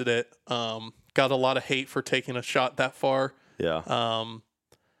posted it. Got a lot of hate for taking a shot that far. Yeah.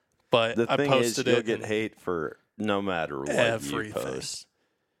 But The I thing posted is, you'll it. get and hate for no matter what you everything. post.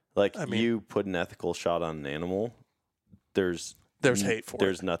 Like, I mean- you put an ethical shot on an animal, there's hate for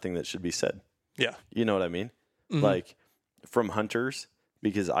there's it. nothing that should be said. Yeah. You know what I mean? Mhm. Like, from hunters,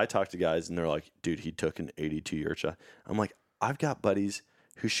 because I talk to guys and they're like, dude, he took an 82-yard shot. I'm like, I've got buddies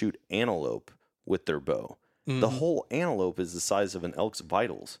who shoot antelope with their bow. The Mhm. whole antelope is the size of an elk's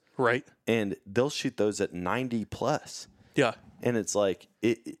vitals, Right. and they'll shoot those at 90 plus. Yeah. And it's like,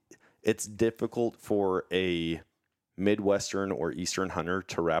 it's difficult for a Midwestern or Eastern hunter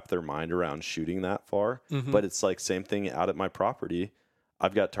to wrap their mind around shooting that far. Mhm. But it's like, same thing out at my property.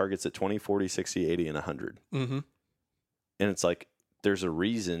 I've got targets at 20, 40, 60, 80, and 100. Mm-hmm. And it's like, there's a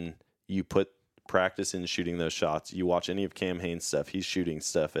reason you put practice in shooting those shots. You watch any of Cam Hanes' stuff, he's shooting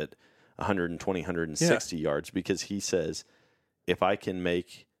stuff at 120, 160 yards, because he says, if I can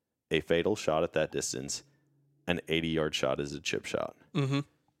make a fatal shot at that distance, an 80-yard shot is a chip shot. Mm-hmm.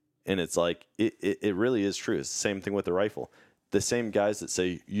 And it's like, it really is true. It's the same thing with the rifle. The same guys that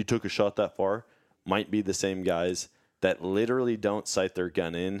say you took a shot that far might be the same guys that literally don't sight their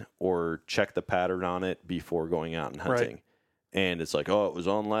gun in or check the pattern on it before going out and hunting. Right. And it's like, oh, it was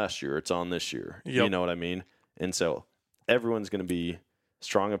on last year, it's on this year. Yep. You know what I mean? And so everyone's going to be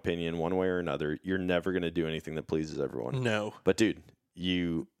strong opinion one way or another. You're never going to do anything that pleases everyone. No. But, dude,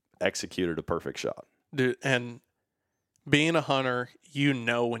 you executed a perfect shot. Dude, and being a hunter, you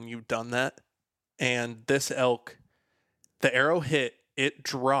know when you've done that. And this elk, the arrow hit, it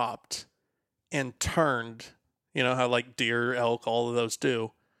dropped and turned, you know how like deer, elk, all of those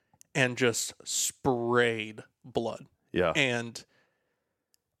do, and just sprayed blood. Yeah. And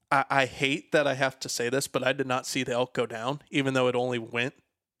I hate that I have to say this, but I did not see the elk go down, even though it only went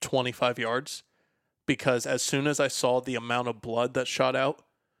 25 yards, because as soon as I saw the amount of blood that shot out,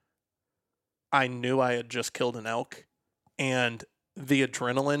 I knew I had just killed an elk, and the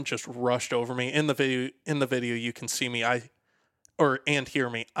adrenaline just rushed over me. In the video, you can see me, and hear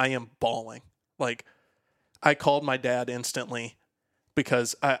me. I am bawling. Like, I called my dad instantly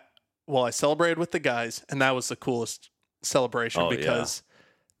because I celebrated with the guys, and that was the coolest celebration because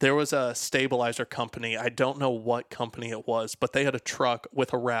there was a stabilizer company. I don't know what company it was, but they had a truck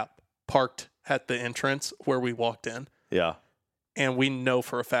with a wrap parked at the entrance where we walked in. Yeah. And we know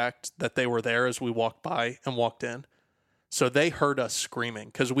for a fact that they were there as we walked by and walked in. So they heard us screaming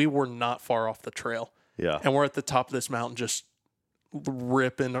because we were not far off the trail. Yeah. And we're at the top of this mountain just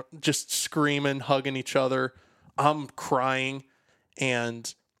ripping, just screaming, hugging each other. I'm crying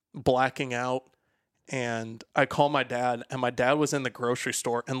and blacking out. And I call my dad, and my dad was in the grocery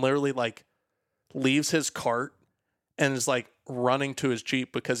store and literally like leaves his cart and is like running to his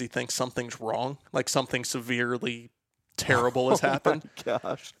Jeep because he thinks something's wrong, like something severely terrible has happened. Oh my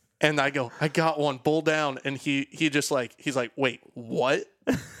gosh. And I go, I got one, bull down. And he just like, he's like, wait, what?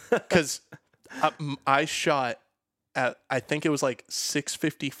 Because I shot at, I think it was like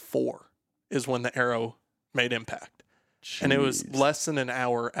 6:54 is when the arrow made impact. Jeez. And it was less than an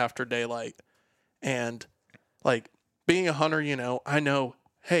hour after daylight. And like being a hunter, you know, I know,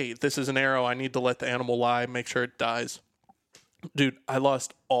 hey, this is an arrow. I need to let the animal lie, make sure it dies. Dude, I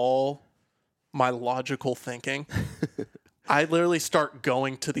lost all my logical thinking. I literally start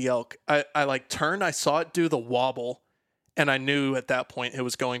going to the elk. I like turned, I saw it do the wobble, and I knew at that point it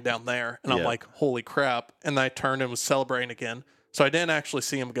was going down there. And I'm like, holy crap. And I turned and was celebrating again. So I didn't actually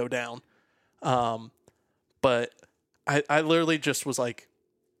see him go down. But I literally just was like,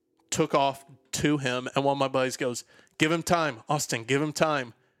 took off to him, and one of my buddies goes, give him time, Austin, give him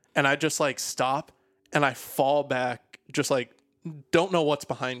time. And I just like stop and I fall back, just like don't know what's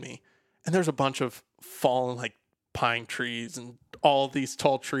behind me. And there's a bunch of fallen like pine trees and all these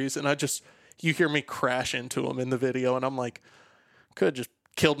tall trees, and you hear me crash into them in the video, and I'm like, could have just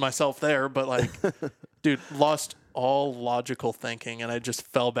killed myself there, but like dude, lost all logical thinking, and I just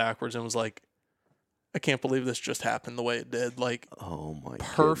fell backwards and was like, I can't believe this just happened the way it did. Like, oh my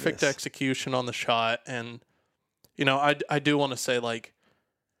perfect goodness. execution on the shot. And you know, I do want to say, like,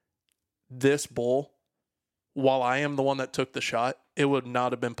 this bull, while I am the one that took the shot, it would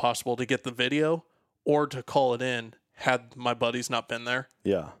not have been possible to get the video or to call it in had my buddies not been there.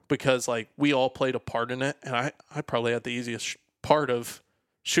 Yeah. Because like we all played a part in it, and I probably had the easiest part of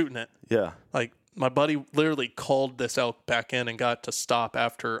shooting it. Yeah. Like my buddy literally called this elk back in and got to stop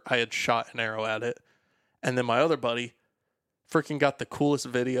after I had shot an arrow at it. And then my other buddy freaking got the coolest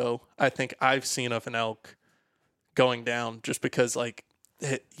video I think I've seen of an elk going down, just because like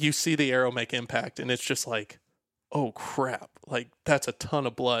you see the arrow make impact and it's just like, oh crap, like that's a ton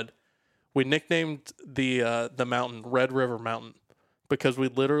of blood. We nicknamed the mountain Red River Mountain because we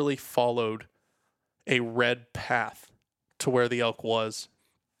literally followed a red path to where the elk was.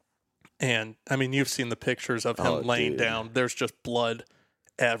 And I mean, you've seen the pictures of him laying down. There's just blood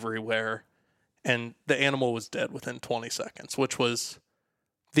everywhere. And the animal was dead within 20 seconds, which was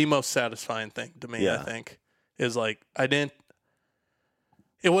the most satisfying thing to me, I think, is like, it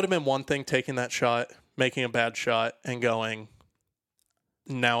would have been one thing taking that shot, making a bad shot, and going,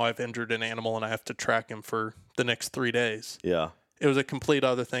 now I've injured an animal and I have to track him for the next 3 days. Yeah. It was a complete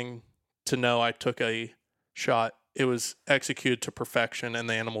other thing to know I took a shot. It was executed to perfection, and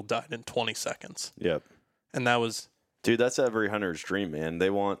the animal died in 20 seconds. Yep. And that was... Dude, that's every hunter's dream, man. They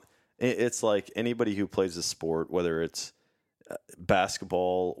want... It's like anybody who plays a sport, whether it's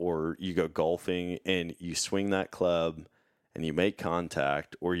basketball or you go golfing and you swing that club and you make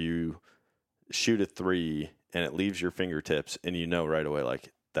contact, or you shoot a 3 and it leaves your fingertips, and you know right away,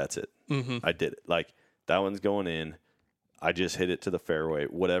 like, that's it. Mm-hmm. I did it. Like, that one's going in. I just hit it to the fairway,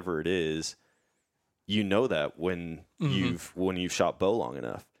 whatever it is. You know that when you've shot bow long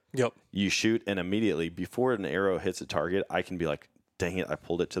enough. Yep. You shoot, and immediately before an arrow hits a target, I can be like, dang it, I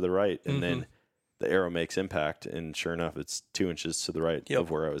pulled it to the right. And then the arrow makes impact, and sure enough, it's 2 inches to the right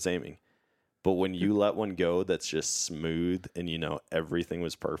of where I was aiming. But when you let one go that's just smooth and you know everything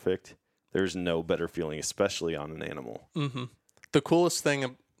was perfect, there's no better feeling, especially on an animal. Mm-hmm. The coolest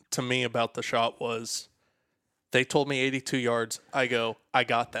thing to me about the shot was they told me 82 yards. I go, I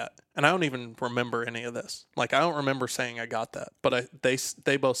got that. And I don't even remember any of this. Like, I don't remember saying I got that. But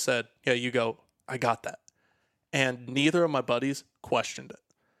they both said, yeah, you go, I got that. And neither of my buddies questioned it.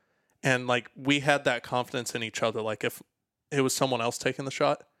 And, like, we had that confidence in each other. Like, if it was someone else taking the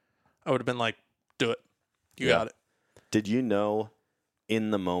shot, I would have been like, do it. You got it. Did you know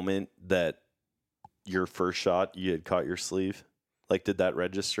in the moment that your first shot, you had caught your sleeve? Like, did that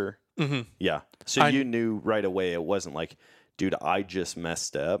register? Mm-hmm. Yeah. So you knew right away. It wasn't like, dude, I just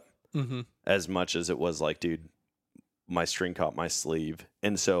messed up, as much as it was like, dude, my string caught my sleeve.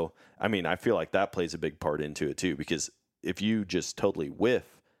 And so, I mean, I feel like that plays a big part into it too, because if you just totally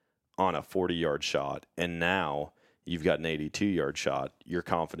whiff on a 40-yard shot and now you've got an 82-yard shot, your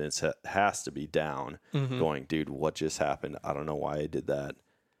confidence has to be down, going, dude, what just happened? I don't know why I did that.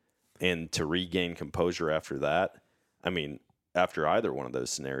 And to regain composure after that, I mean, after either one of those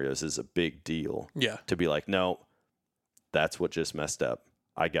scenarios is a big deal. Yeah. To be like, no, that's what just messed up.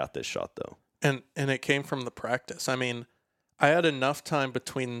 I got this shot, though. And it came from the practice. I mean, I had enough time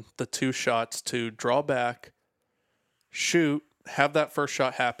between the two shots to draw back, shoot, have that first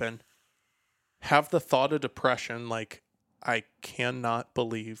shot happen, have the thought of depression, like, I cannot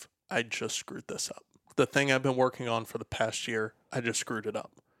believe I just screwed this up. The thing I've been working on for the past year, I just screwed it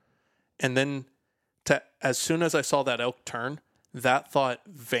up. And then as soon as I saw that elk turn, that thought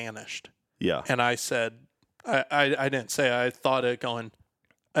vanished. Yeah. And I said, I didn't say, I thought it going,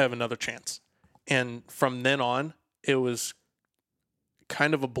 I have another chance. And from then on, it was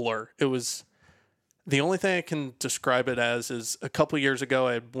kind of a blur. It was the only thing I can describe it as is a couple years ago,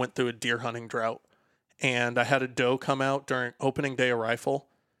 I went through a deer hunting drought and I had a doe come out during opening day of rifle.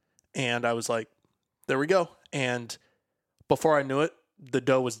 And I was like, there we go. And before I knew it, the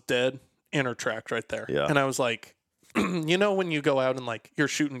doe was dead in her track right there. Yeah. And I was like, you know, when you go out and like you're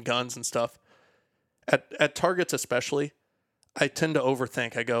shooting guns and stuff at targets, especially, I tend to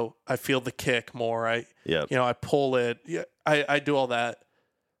overthink. I go, I feel the kick more. I pull it. Yeah, I do all that.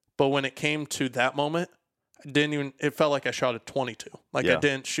 But when it came to that moment, it felt like I shot a 22. Like I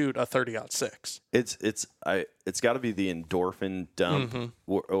didn't shoot a 30-06. It's got to be the endorphin dump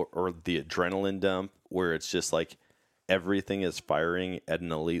or the adrenaline dump where it's just like everything is firing at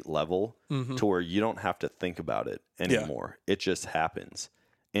an elite level to where you don't have to think about it anymore. Yeah. It just happens.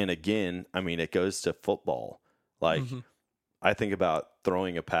 And again, I mean, it goes to football. Like I think about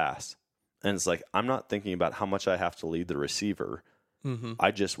throwing a pass and it's like, I'm not thinking about how much I have to lead the receiver.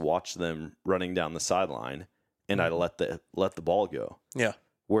 I just watch them running down the sideline and I let the ball go. Yeah.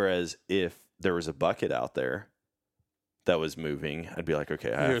 Whereas if there was a bucket out there that was moving, I'd be like,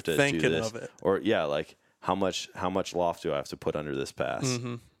 okay, I have to do this. Of it. Or like how much loft do I have to put under this pass?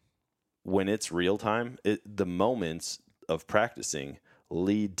 When it's real time, the moments of practicing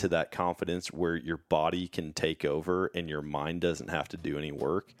lead to that confidence where your body can take over and your mind doesn't have to do any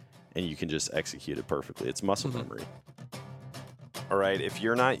work and you can just execute it perfectly. It's muscle memory. All right, if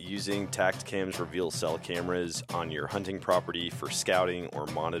you're not using Tactacam's Reveal cell cameras on your hunting property for scouting or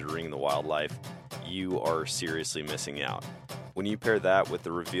monitoring the wildlife, you are seriously missing out. When you pair that with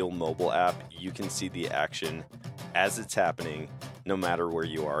the Reveal mobile app, you can see the action as it's happening, no matter where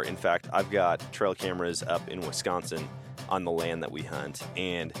you are. In fact, I've got trail cameras up in Wisconsin on the land that we hunt,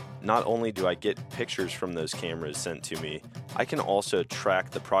 and not only do I get pictures from those cameras sent to me, I can also track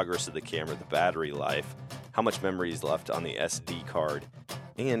the progress of the camera, the battery life, how much memory is left on the SD card,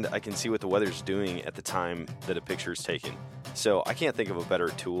 and I can see what the weather's doing at the time that a picture is taken. So I can't think of a better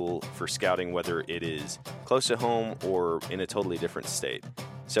tool for scouting, whether it is close to home or in a totally different state.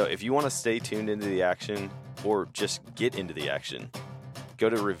 So if you want to stay tuned into the action or just get into the action, go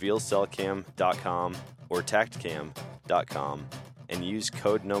to revealcellcam.com or tactacam.com and use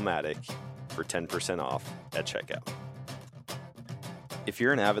code Nomadic for 10% off at checkout. If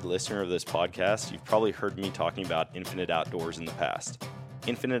you're an avid listener of this podcast, you've probably heard me talking about Infinite Outdoors in the past.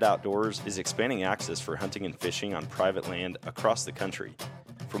 Infinite Outdoors is expanding access for hunting and fishing on private land across the country.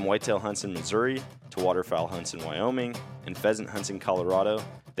 From whitetail hunts in Missouri to waterfowl hunts in Wyoming and pheasant hunts in Colorado,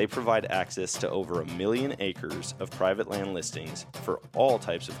 they provide access to over 1 million acres of private land listings for all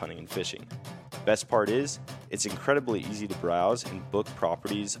types of hunting and fishing. Best part is, it's incredibly easy to browse and book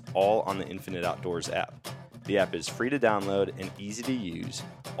properties all on the Infinite Outdoors app. The app is free to download and easy to use.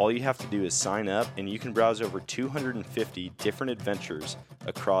 All you have to do is sign up and you can browse over 250 different adventures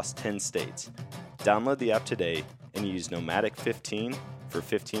across 10 states. Download the app today and use Nomadic15 for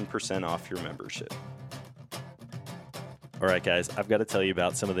 15% off your membership. All right, guys, I've got to tell you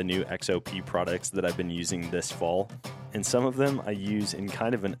about some of the new XOP products that I've been using this fall, and some of them I use in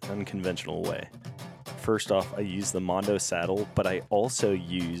kind of an unconventional way. First off, I use the Mondo saddle, but I also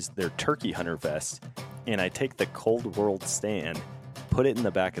use their Turkey Hunter vest, and I take the Cold World stand, put it in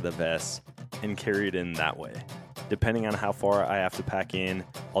the back of the vest, and carry it in that way. Depending on how far I have to pack in,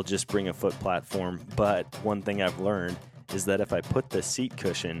 I'll just bring a foot platform, but one thing I've learned is that if I put the seat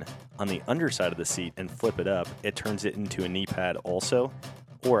cushion on the underside of the seat and flip it up, it turns it into a knee pad also,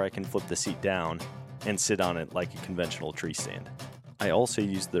 or I can flip the seat down and sit on it like a conventional tree stand. I also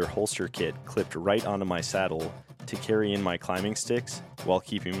use their holster kit clipped right onto my saddle to carry in my climbing sticks while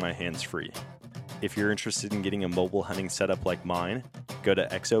keeping my hands free. If you're interested in getting a mobile hunting setup like mine, go to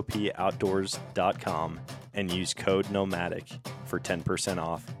xopoutdoors.com and use code NOMADIC for 10%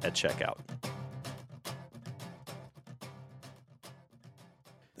 off at checkout.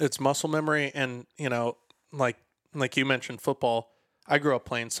 It's muscle memory, and like you mentioned football. I grew up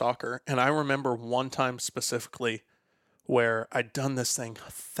playing soccer, and I remember one time specifically where I'd done this thing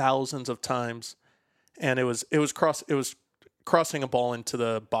thousands of times, and it was crossing a ball into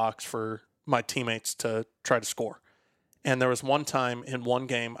the box for my teammates to try to score. And there was one time in one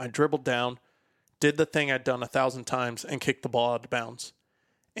game I dribbled down, did the thing I'd done 1,000 times, and kicked the ball out of bounds.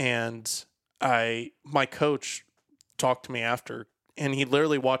 And my coach talked to me after, and he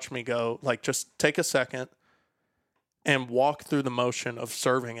literally watched me go, like, just take a second and walk through the motion of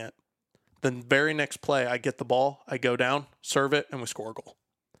serving it. The very next play, I get the ball, I go down, serve it, and we score a goal.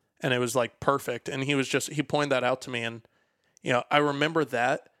 And it was like perfect. And he pointed that out to me. And, I remember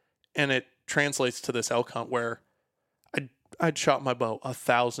that, and it translates to this elk hunt where I'd shot my bow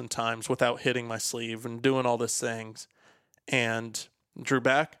 1,000 times without hitting my sleeve and doing all these things, and drew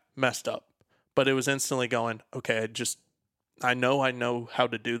back, messed up. But it was instantly going, okay, I know how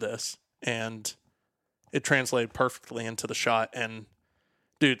to do this. And it translated perfectly into the shot. And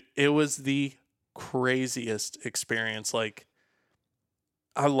dude, it was the craziest experience. Like,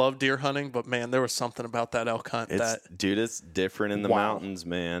 I love deer hunting, but man, there was something about that elk hunt dude, it's different in the mountains,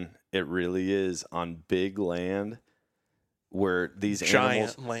 man. It really is. On big land where these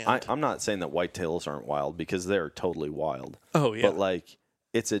giant animals, land. I'm not saying that whitetails aren't wild, because they're totally wild. Oh yeah. But like,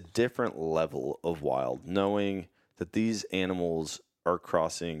 it's a different level of wild, knowing that these animals are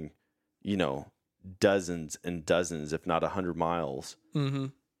crossing, dozens and dozens, if not 100 miles. Mm-hmm.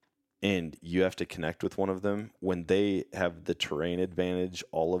 And you have to connect with one of them when they have the terrain advantage,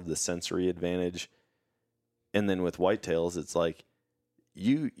 all of the sensory advantage. And then with whitetails, it's like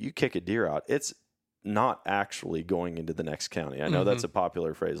you kick a deer out. It's not actually going into the next county. I know that's a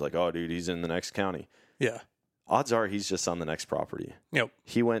popular phrase, like, oh, dude, he's in the next county. Yeah. Odds are he's just on the next property. Yep.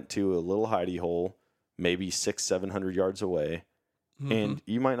 He went to a little hidey hole, maybe 600-700 yards away, and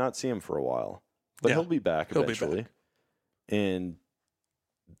you might not see him for a while, but he'll be back eventually. And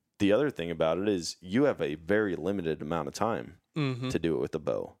the other thing about it is you have a very limited amount of time to do it with the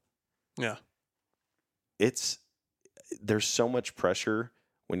bow. Yeah. There's so much pressure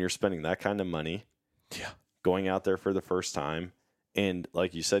when you're spending that kind of money. Yeah. Going out there for the first time. And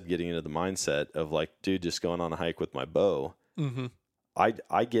like you said, getting into the mindset of like, dude, just going on a hike with my bow. Mm-hmm.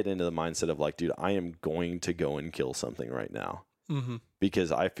 I get into the mindset of like, dude, I am going to go and kill something right now. Mm-hmm.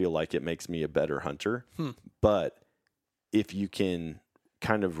 Because I feel like it makes me a better hunter. But if you can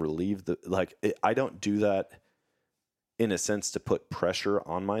kind of relieve I don't do that in a sense to put pressure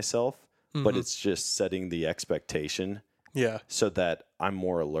on myself, but it's just setting the expectation. Yeah. So that I'm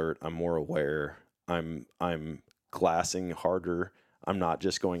more alert, I'm more aware, I'm glassing harder. I'm not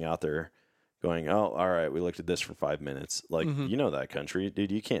just going out there going, oh, all right, we looked at this for 5 minutes. Like, that country,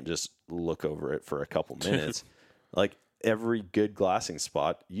 dude, you can't just look over it for a couple minutes. Like, every good glassing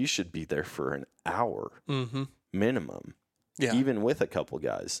spot, you should be there for an hour minimum. Yeah. Even with a couple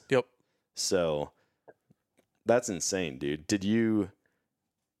guys. Yep. So that's insane, dude. Did you,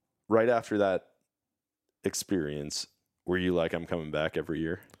 right after that experience, were you like, I'm coming back every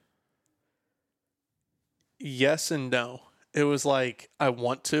year? Yes and no. It was like, I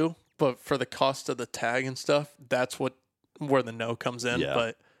want to, but for the cost of the tag and stuff, that's where the no comes in.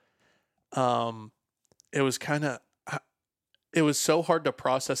 Yeah. But it was it was so hard to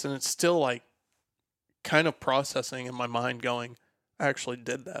process, and it's still like kind of processing in my mind going, I actually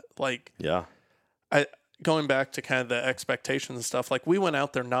did that. Like, yeah. going back to kind of the expectations and stuff, like we went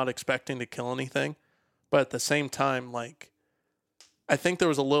out there not expecting to kill anything, but at the same time, like I think there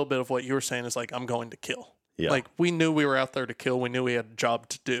was a little bit of what you were saying is like, I'm going to kill. Yeah. Like we knew we were out there to kill. We knew we had a job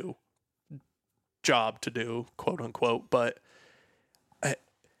to do, quote unquote. But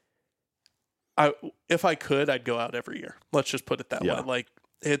I if I could, I'd go out every year. Let's just put it that way. Like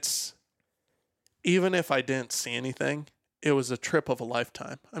it's, even if I didn't see anything, it was a trip of a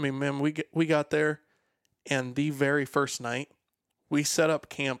lifetime. I mean, man, we got there, and the very first night, we set up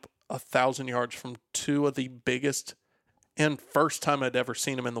camp 1,000 yards from two of the biggest, and first time I'd ever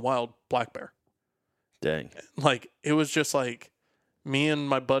seen them in the wild, black bear. Dang. Like, it was just like me and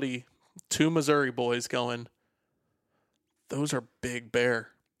my buddy, two Missouri boys going, those are big bear.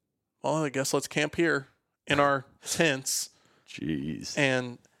 Well, I guess let's camp here in our tents. Jeez.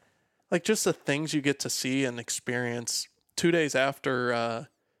 And like just the things you get to see and experience 2 days after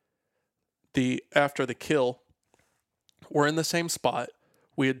the kill, we're in the same spot.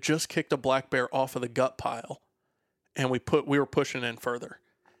 We had just kicked a black bear off of the gut pile, and we were pushing in further.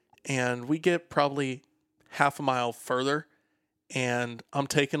 And we get probably half a mile further, and I'm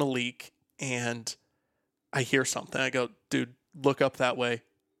taking a leak, and I hear something. I go, dude, look up that way.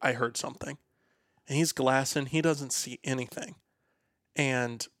 I heard something. And he's glassing. He doesn't see anything.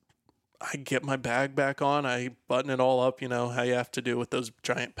 And I get my bag back on. I button it all up, you know, how you have to do with those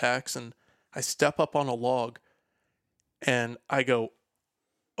giant packs. And I step up on a log, and I go,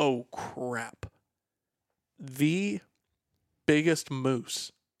 oh, crap. The biggest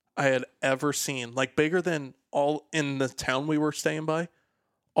moose I had ever seen, like bigger than all in the town we were staying by.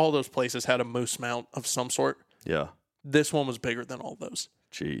 All those places had a moose mount of some sort. Yeah. This one was bigger than all those.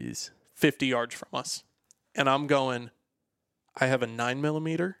 Jeez. 50 yards from us. And I'm going, I have a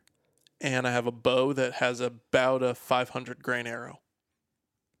 9mm, and I have a bow that has about a 500 grain arrow.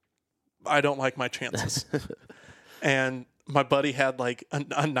 I don't like my chances. And my buddy had like a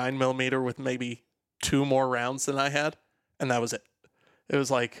 9mm with maybe 2 more rounds than I had, and that was it. It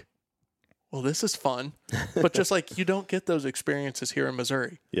was like, well, this is fun. But just like, you don't get those experiences here in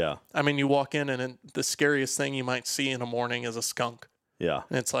Missouri. Yeah. I mean, you walk in, and the scariest thing you might see in a morning is a skunk. Yeah.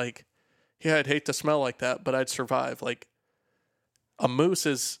 And it's like, yeah, I'd hate to smell like that, but I'd survive. Like, a moose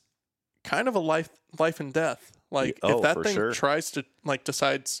is kind of a life and death. Like, if that thing tries to, like,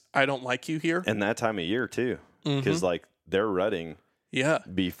 decides, I don't like you here. And that time of year, too. Because, like, they're rutting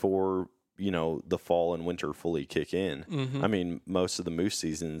before, you know, the fall and winter fully kick in. I mean, most of the moose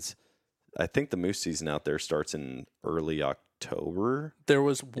seasons, I think the moose season out there starts in early October. There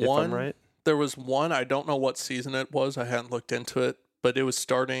was one. If I'm right. There was one. I don't know what season it was. I hadn't looked into it, but it was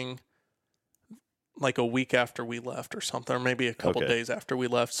starting like a week after we left or something, or maybe a couple days after we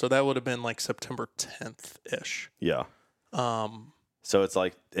left. So that would have been like September 10th ish. Yeah. So it's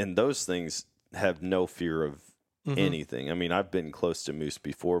like, and those things have no fear of anything. I mean, I've been close to moose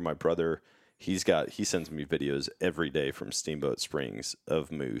before. My brother, he sends me videos every day from Steamboat Springs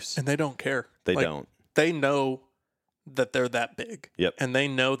of moose. And they don't care. They don't. They know that they're that big. Yep. And they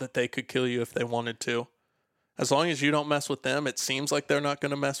know that they could kill you if they wanted to. As long as you don't mess with them, it seems like they're not going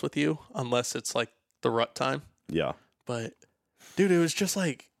to mess with you unless it's like the rut time. Yeah. But dude, it was just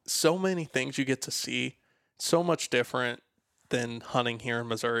like so many things you get to see. So much different than hunting here in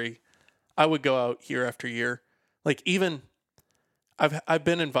Missouri. I would go out year after year. Like, even I've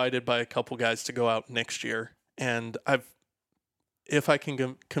been invited by a couple guys to go out next year, and if I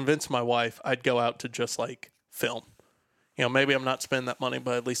can convince my wife, I'd go out to just like film. You know, maybe I'm not spending that money,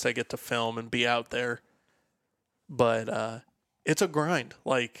 but at least I get to film and be out there. But it's a grind.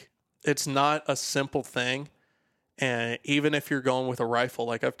 Like, it's not a simple thing. And even if you're going with a rifle,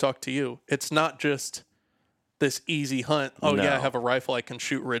 like I've talked to you, it's not just this easy hunt. Oh, No. yeah, I have a rifle. I can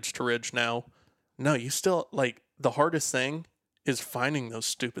shoot ridge to ridge now. No, you still, like, the hardest thing is finding those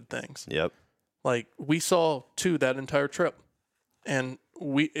stupid things. Yep. Like, we saw 2 that entire trip, and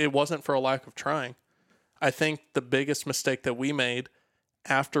it wasn't for a lack of trying. I think the biggest mistake that we made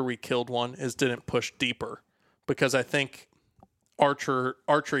after we killed one is didn't push deeper, because I think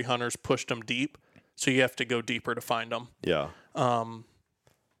archery hunters pushed them deep, so you have to go deeper to find them. Yeah. But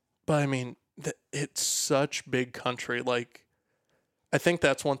I mean, it's such big country. Like, I think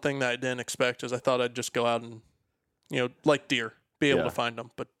that's one thing that I didn't expect, is I thought I'd just go out and, you know, like deer, be able to find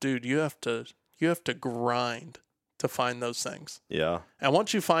them. But dude, you have to grind to find those things. Yeah. And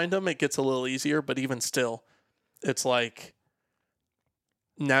once you find them, it gets a little easier. But even still, it's like,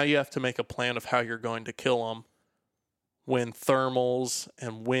 now you have to make a plan of how you're going to kill them when thermals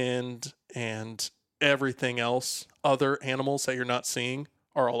and wind and everything else, other animals that you're not seeing,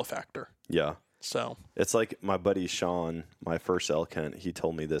 are all a factor. Yeah. So It's like my buddy Sean, my first elk hunt, he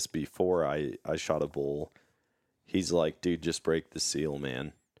told me this before I shot a bull. He's like, dude, just break the seal,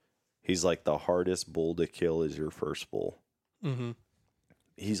 man. He's like, the hardest bull to kill is your first bull. mm-hmm.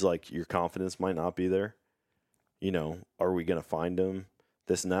 He's like, your confidence might not be there. You know, are we going to find him?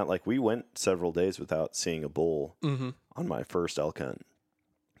 This and that. Like, we went several days without seeing a bull Mm-hmm. on my first elk hunt.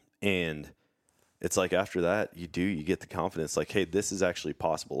 And it's like after that, you get the confidence like, hey, this is actually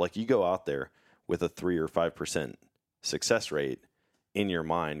possible. Like, you go out there with a 3 or 5% success rate in your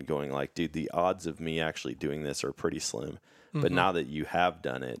mind going like, dude, the odds of me actually doing this are pretty slim. Mm-hmm. But now that you have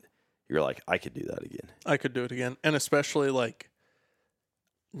done it, you're like, I could do that again. I could do it again. And especially like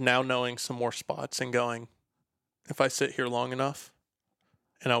now knowing some more spots and going, if I sit here long enough,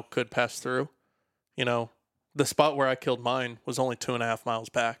 and elk could pass through. You know, the spot where I killed mine was only 2.5 miles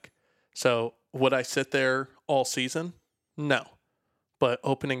back. So would I sit there all season? No. But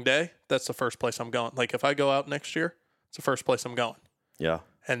opening day, that's the first place I'm going. Like if I go out next year, it's the first place I'm going. Yeah.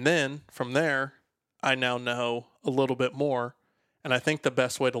 And then from there, I now know a little bit more. And I think the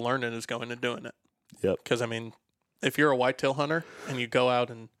best way to learn it is going and doing it. Yep. Because, I mean, if you're a whitetail hunter and you go out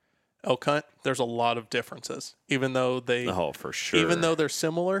and elk hunt, there's a lot of differences. Even though for sure. Even though they're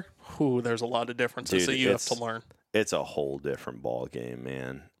similar, there's a lot of differences that you have to learn. It's a whole different ball game,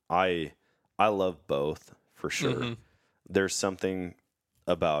 man. I love both for sure. Mm-hmm. There's something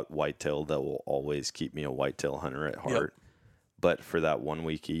about whitetail that will always keep me a whitetail hunter at heart. Yep. But for that 1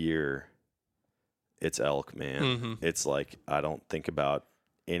 week a year, it's elk, man. Mm-hmm. It's like I don't think about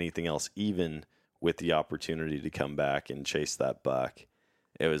anything else, even with the opportunity to come back and chase that buck.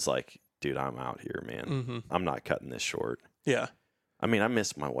 It was like, dude, I'm out here, man. Mm-hmm. I'm not cutting this short. Yeah. I mean, I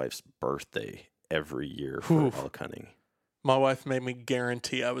miss my wife's birthday every year for elk hunting. My wife made me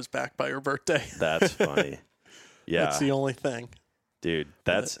guarantee I was back by her birthday. That's funny. Yeah. That's the only thing. Dude,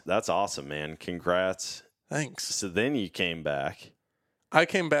 that's awesome, man. Congrats. Thanks. So then you came back. I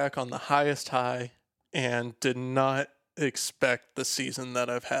came back on the highest high and did not expect the season that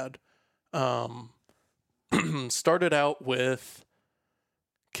I've had. Started out with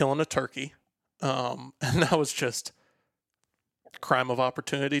killing a turkey. And that was just crime of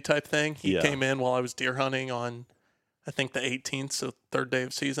opportunity type thing. He came in while I was deer hunting on, I think, the 18th, so third day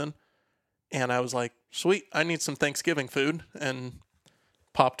of season. And I was like, sweet, I need some Thanksgiving food. And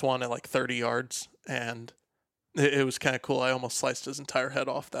popped one at like 30 yards. And it was kind of cool. I almost sliced his entire head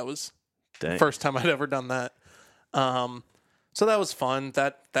off. That was the first time I'd ever done that. So that was fun.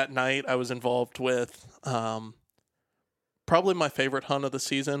 That night I was involved with probably my favorite hunt of the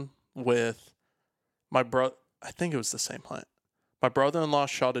season with my brother. I think it was the same hunt. My brother-in-law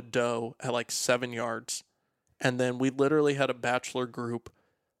shot a doe at like 7 yards. And then we literally had a bachelor group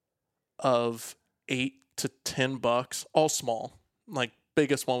of 8 to 10 bucks, all small. Like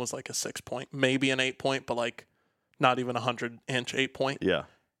biggest one was like a 6-point, maybe an 8-point, but like not even 100-inch 8-point. Yeah.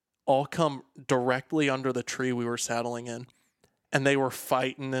 All come directly under the tree we were saddling in. And they were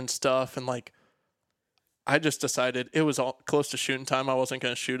fighting and stuff. And like, I just decided it was all close to shooting time. I wasn't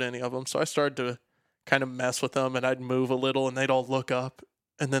going to shoot any of them. So I started to kind of mess with them, and I'd move a little and they'd all look up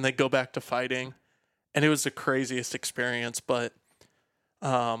and then they'd go back to fighting. And it was the craziest experience. But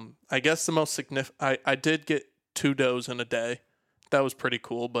I guess the most significant, I did get 2 does in a day. That was pretty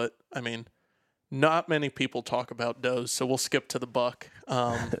cool. But I mean, not many people talk about does, so we'll skip to the buck.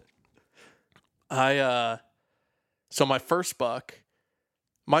 So my first buck,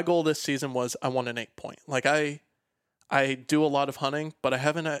 my goal this season was I want an 8-point. Like I do a lot of hunting, but I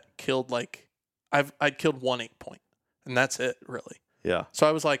haven't killed like I'd killed one 8-point, and that's it really. Yeah. So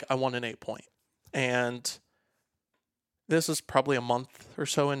I was like, I want an 8-point, and this is probably a month or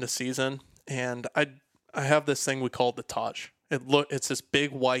so into season, and I have this thing we call the Taj. It's this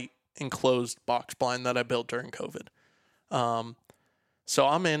big white enclosed box blind that I built during COVID. So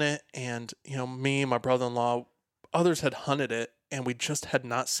I'm in it, and you know, me, my brother-in-law, others had hunted it, and we just had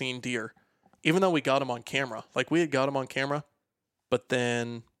not seen deer, even though we got them on camera. Like we had got them on camera, but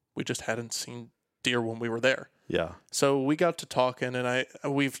then we just hadn't seen deer when we were there. Yeah. So we got to talking, and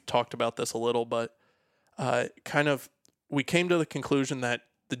we've talked about this a little, but we came to the conclusion that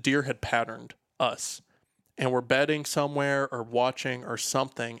the deer had patterned us, and were bedding somewhere or watching or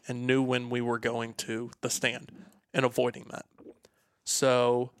something, and knew when we were going to the stand and avoiding that.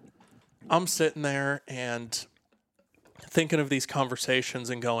 So I'm sitting there and thinking of these conversations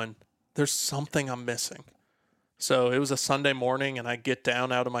and going, there's something I'm missing. So it was a Sunday morning, and I get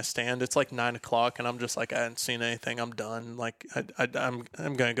down out of my stand. It's like 9 o'clock, and I'm just like, I hadn't seen anything. I'm done. Like I'm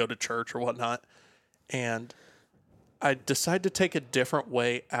going to go to church or whatnot. And I decide to take a different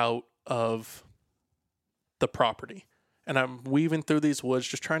way out of the property. and I'm weaving through these woods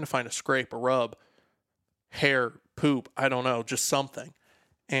just trying to find a scrape, a rub, hair, poop, I don't know, just something.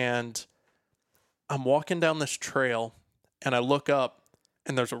 And I'm walking down this trail, and I look up,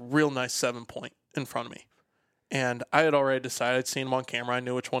 and there's a real nice 7-point in front of me. And I had already decided, I'd seen him on camera, I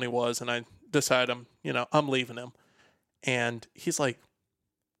knew which one he was, and I decided I'm leaving him. And he's like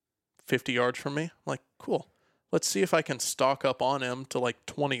 50 yards from me. I'm like, cool. Let's see if I can stalk up on him to like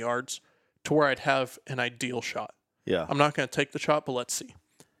 20 yards to where I'd have an ideal shot. Yeah. I'm not going to take the shot, but let's see.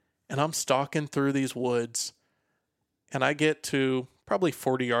 And I'm stalking through these woods, and I get to probably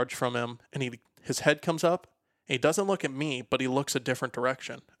 40 yards from him, and his head comes up, and he doesn't look at me, but he looks a different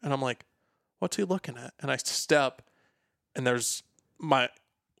direction. And I'm like, what's he looking at? And I step, and there's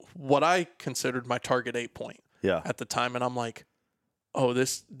what I considered my target 8-point at the time. And I'm like, oh,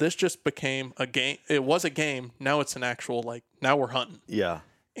 this just became a game. It was a game. Now it's an actual, like, now we're hunting. Yeah.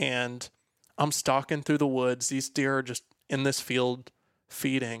 And I'm stalking through the woods. These deer are just in this field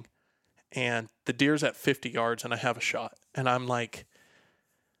feeding, and the deer's at 50 yards, and I have a shot. And I'm like,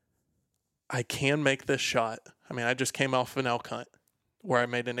 I can make this shot. I mean, I just came off an elk hunt where I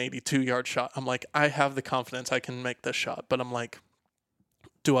made an 82-yard shot. I'm like, I have the confidence I can make this shot. But I'm like,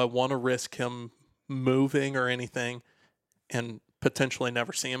 do I want to risk him moving or anything and potentially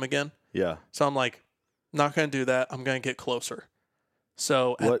never see him again? Yeah. So I'm like, not going to do that. I'm going to get closer.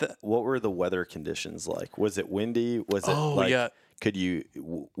 So what were the weather conditions like? Was it windy? Was it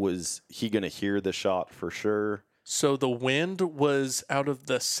was he going to hear the shot for sure? So the wind was out of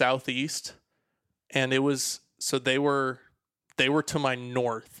the southeast, and they were to my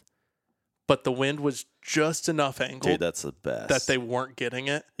north, but the wind was just enough angled. Dude, that's the best. That they weren't getting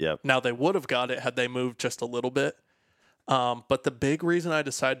it. Yep. Now they would have got it had they moved just a little bit. But the big reason I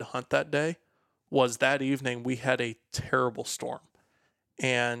decided to hunt that day was that evening we had a terrible storm.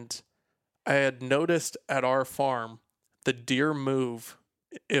 And I had noticed at our farm, the deer move.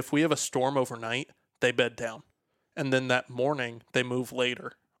 If we have a storm overnight, they bed down. And then that morning, they move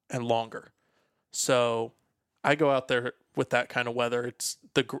later and longer. So I go out there with that kind of weather. It's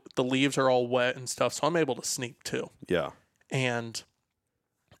the leaves are all wet and stuff, so I'm able to sneak too. Yeah. And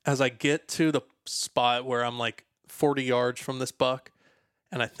as I get to the spot where I'm like 40 yards from this buck,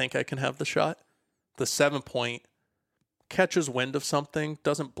 and I think I can have the shot, the 7-point catches wind of something,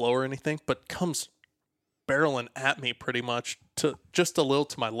 doesn't blow or anything, but comes barreling at me pretty much to just a little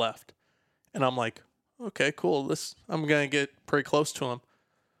to my left. And I'm like, okay, cool. I'm going to get pretty close to him.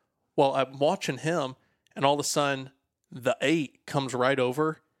 Well, I'm watching him, and all of a sudden, the 8 comes right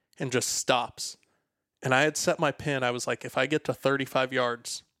over and just stops. And I had set my pin. I was like, if I get to 35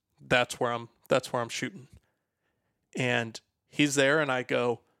 yards, that's where I'm shooting. And he's there, and I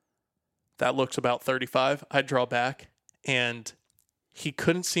go, that looks about 35. I draw back, and he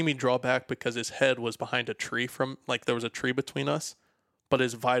couldn't see me draw back because his head was behind a tree there was a tree between us, but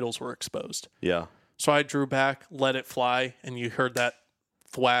his vitals were exposed. Yeah. So I drew back, let it fly, and you heard that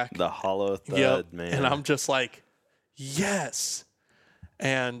thwack. The hollow thud, man. And I'm just like, yes.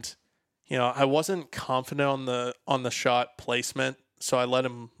 And, I wasn't confident on the shot placement, so I let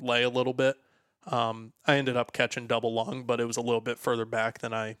him lay a little bit. I ended up catching double lung, but it was a little bit further back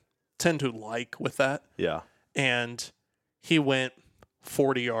than I tend to like with that. Yeah. And he went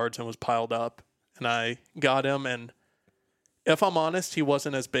 40 yards and was piled up, and I got him. And if I'm honest, he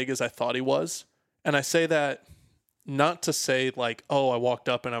wasn't as big as I thought he was. And I say that not to say like, oh, I walked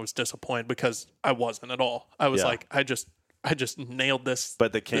up and I was disappointed, because I wasn't at all. I was like, I just nailed this.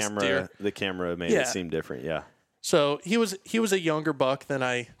 But the camera made it seem different. Yeah. So he was a younger buck than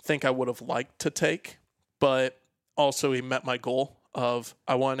I think I would have liked to take, but also he met my goal of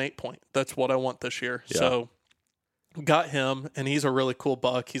I want an 8-point. That's what I want this year. Yeah. So got him, and he's a really cool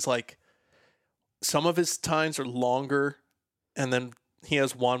buck. He's like, some of his tines are longer, and then he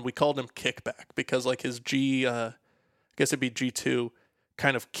has one, we called him kickback, because like his I guess it'd be G2,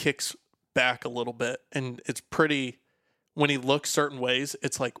 kind of kicks back a little bit, and it's pretty, when he looks certain ways,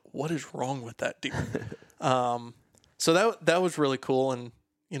 it's like, what is wrong with that deer? So that was really cool, and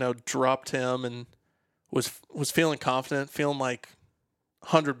dropped him and was feeling confident, feeling like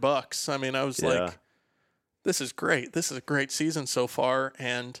 $100. I mean, I was like, this is great. This is a great season so far.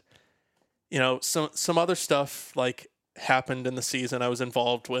 And some other stuff like happened in the season. I was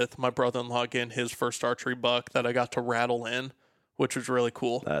involved with my brother-in-law getting his first archery buck that I got to rattle in, which was really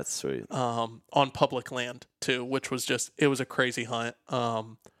cool. That's sweet. On public land too, which was it was a crazy hunt.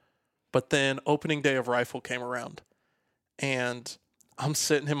 But then opening day of rifle came around, and I'm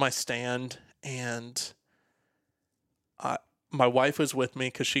sitting in my stand, and my wife was with me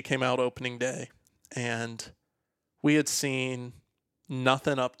because she came out opening day, and we had seen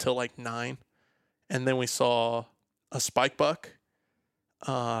nothing up till like 9, and then we saw a spike buck,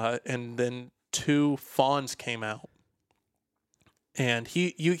 and then 2 fawns came out. And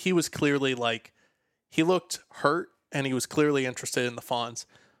he was clearly like, he looked hurt and he was clearly interested in the fawns.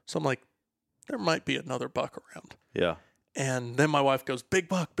 So I'm like, there might be another buck around. Yeah. And then my wife goes, big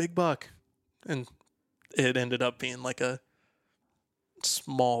buck, big buck. And it ended up being like a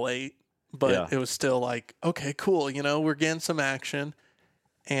small 8, but it was still like, okay, cool. You know, we're getting some action.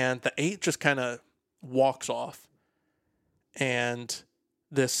 And the 8 just kind of walks off. And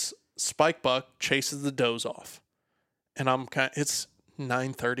this spike buck chases the does off. And it's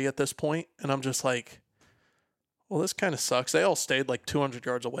 9:30 at this point, and I'm just like, well, this kind of sucks. They all stayed like 200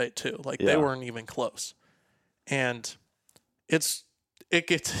 yards away too. Like they weren't even close. And it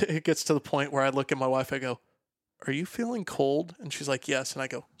gets to the point where I look at my wife, I go, "Are you feeling cold?" And she's like, "Yes." And I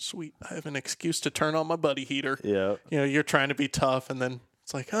go, "Sweet. I have an excuse to turn on my buddy heater." Yeah. You know, you're trying to be tough, and then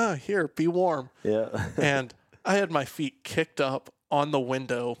it's like, here, be warm. Yeah. And I had my feet kicked up on the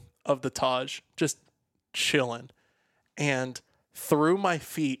window of the Taj, just chilling. And through my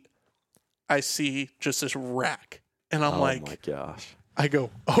feet, I see just this rack. And I'm like, oh my gosh. I go,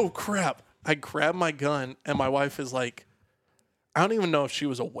 oh crap. I grab my gun, and my wife is like, I don't even know if she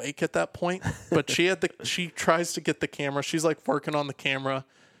was awake at that point, but she tries to get the camera. She's like working on the camera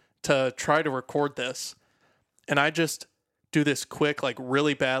to try to record this. And I just do this quick, like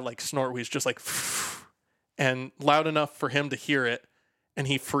really bad, like snort wheeze, just like, and loud enough for him to hear it. And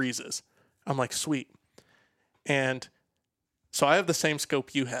he freezes. I'm like, sweet. And so I have the same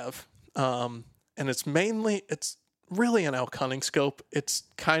scope you have. And it's really an elk hunting scope. It's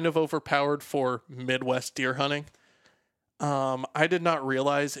kind of overpowered for Midwest deer hunting. I did not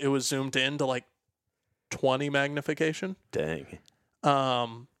realize it was zoomed in to like 20 magnification. Dang.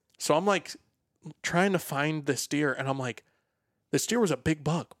 So I'm like trying to find this deer, and I'm like, this deer was a big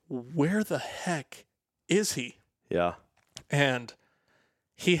buck. Where the heck is he? Yeah. And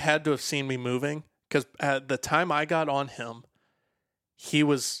he had to have seen me moving, because at the time I got on him, he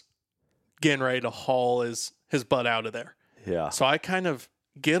was getting ready to haul his butt out of there. Yeah. So I kind of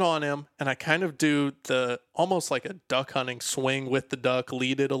get on him, and I kind of do almost like a duck hunting swing with the duck,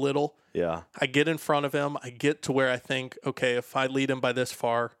 lead it a little. Yeah. I get in front of him. I get to where I think, okay, if I lead him by this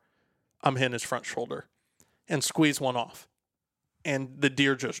far, I'm hitting his front shoulder, and squeeze one off. And the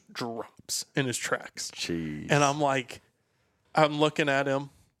deer just drops in his tracks. Jeez. And I'm like, I'm looking at him,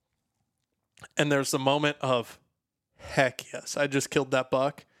 and there's the moment of, heck yes, I just killed that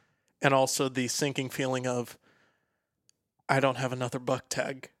buck. And also the sinking feeling of, I don't have another buck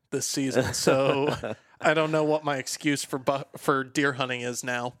tag this season. So I don't know what my excuse for deer hunting is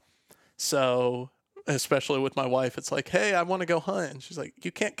now. So especially with my wife, it's like, hey, I want to go hunt. And she's like,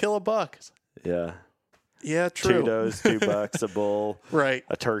 you can't kill a buck. Yeah. Yeah, true. 2 does, 2 bucks, a bull, right.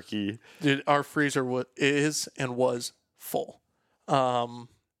 a turkey. Dude, our freezer is and was full.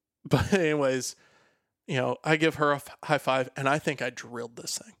 But anyways, you know, I give her a high five, and I think I drilled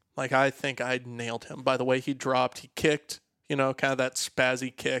this thing. Like, I think I nailed him. By the way he dropped, he kicked, you know, kind of that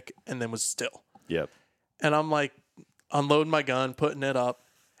spazzy kick, and then was still. Yep. And I'm like, unloading my gun, putting it up,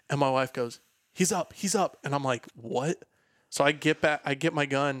 and my wife goes, he's up. And I'm like, what? So I get back, I get my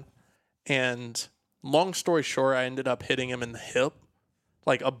gun, and long story short, I ended up hitting him in the hip,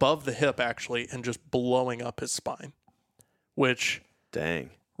 like above the hip, actually, and just blowing up his spine, which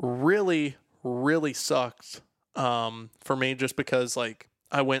Dang. really, really sucked for me, just because, like,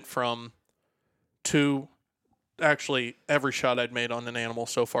 I went from actually every shot I'd made on an animal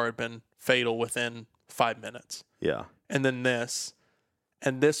so far had been fatal within 5 minutes. Yeah. And then this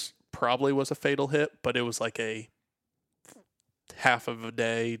probably was a fatal hit, but it was like a half of a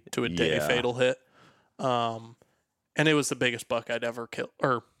day to a day fatal hit. And it was the biggest buck I'd ever killed,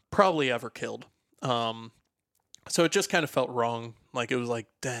 or probably ever killed. So it just kind of felt wrong. Like, it was like,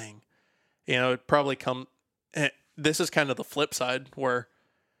 dang, you know, it probably this is kind of the flip side where,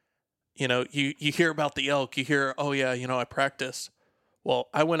 you know, you hear about the elk, you hear, oh yeah, you know, I practiced. Well,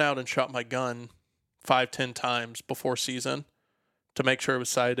 I went out and shot my gun 5-10 times before season to make sure it was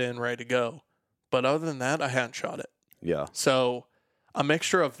sighted in, ready to go. But other than that, I hadn't shot it. Yeah. So a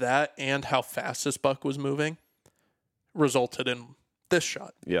mixture of that and how fast this buck was moving resulted in this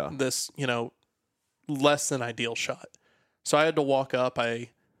shot. Yeah. This, you know, less than ideal shot. So I had to walk up. I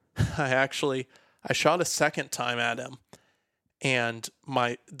shot a second time at him, and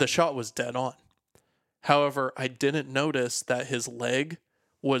the shot was dead on. However, I didn't notice that his leg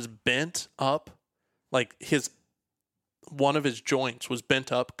was bent up, like one of his joints was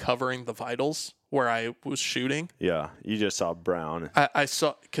bent up, covering the vitals where I was shooting. Yeah. You just saw brown. I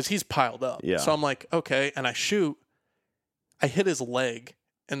saw, because he's piled up. Yeah. So I'm like, okay, and I shoot. I hit his leg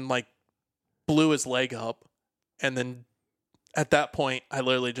and like blew his leg up, And then at that point, I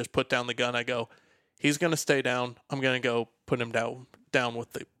literally just put down the gun. I go, he's going to stay down. I'm going to go put him down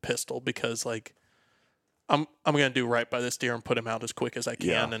with the pistol because, like, I'm going to do right by this deer and put him out as quick as I can.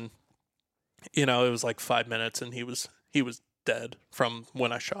 Yeah. And, you know, it was like 5 minutes and he was dead from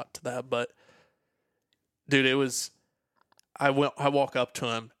when I shot to that. But, dude, it was, I walk up to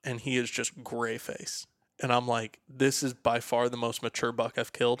him and he is just gray face. And I'm like, this is by far the most mature buck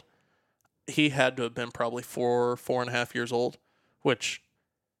I've killed. He had to have been probably 4.5 years old, which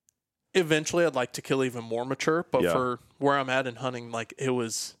eventually I'd like to kill even more mature. But for where I'm at in hunting, like it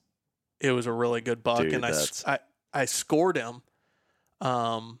was a really good buck. Dude, and I scored him.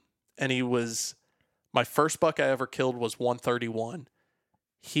 And he was, my first buck I ever killed was 131.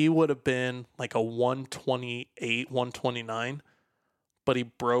 He would have been like a 128, 129, but he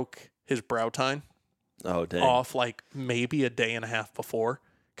broke his brow tine off like maybe a day and a half before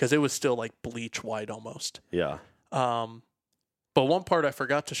because it was still like bleach white almost. Yeah. But one part I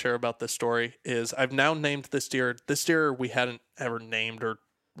forgot to share about this story is I've now named this deer. This deer we hadn't ever named or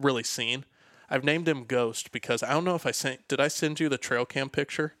really seen. I've named him Ghost because I don't know if did I send you the trail cam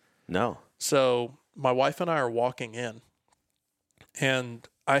picture? No. So my wife and I are walking in and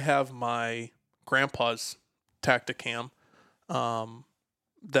I have my grandpa's Tacticam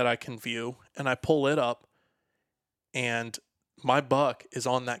that I can view, and I pull it up, and my buck is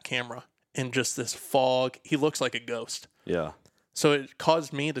on that camera in just this fog. He looks like a ghost. Yeah. So it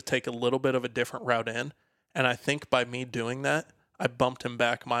caused me to take a little bit of a different route in, and I think by me doing that, I bumped him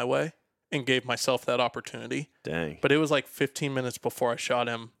back my way and gave myself that opportunity. Dang. But it was like 15 minutes before I shot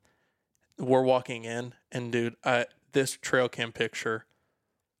him. We're walking in, and dude, this trail cam picture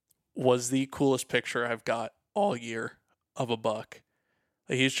was the coolest picture I've got all year of a buck.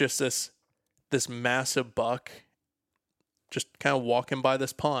 Like, he's just this massive buck just kind of walking by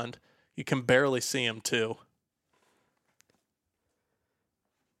this pond. You can barely see him too.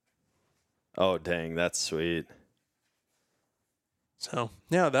 Oh, dang. That's sweet. So,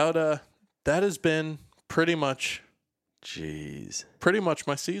 yeah, that has been pretty much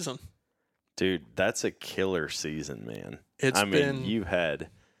my season. Dude, that's a killer season, man. You've had...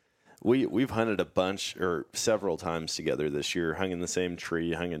 We've hunted a bunch or several times together this year, hung in the same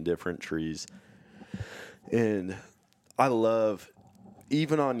tree, hung in different trees. And I love,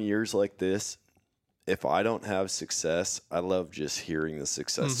 even on years like this, if I don't have success, I love just hearing the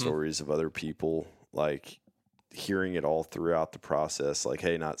success stories of other people, like hearing it all throughout the process, like,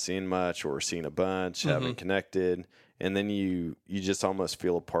 hey, not seeing much or seeing a bunch, haven't connected. And then you just almost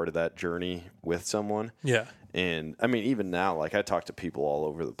feel a part of that journey with someone. Yeah. And I mean, even now, like I talk to people all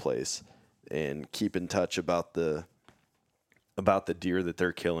over the place and keep in touch about the deer that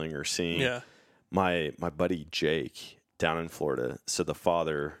they're killing or seeing. Yeah. My buddy Jake down in Florida, so the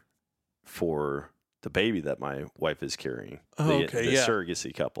father for the baby that my wife is carrying, the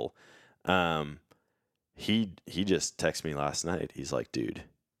surrogacy couple, he just texted me last night. He's like, dude,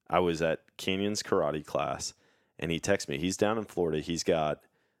 I was at Canyon's karate class, and he texted me. He's down in Florida. He's got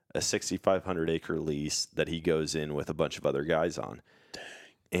a 6,500 acre lease that he goes in with a bunch of other guys on. Dang.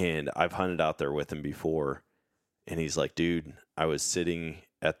 And I've hunted out there with him before. And he's like, dude, I was sitting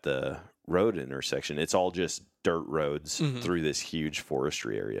at the road intersection. It's all just dirt roads through this huge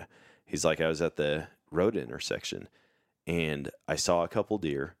forestry area. He's like, I was at the road intersection and I saw a couple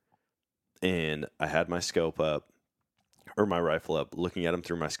deer and I had my scope up or my rifle up, looking at them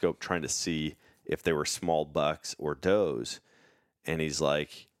through my scope, trying to see if they were small bucks or does. And he's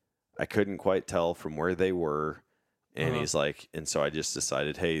like, I couldn't quite tell from where they were. And he's like, and so I just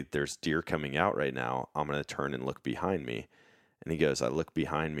decided, hey, there's deer coming out right now. I'm going to turn and look behind me. And he goes, I look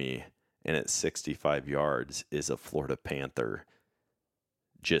behind me, and at 65 yards is a Florida panther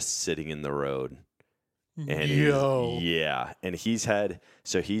just sitting in the road. And and he's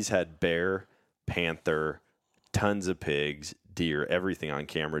had bear, panther, tons of pigs, deer, everything on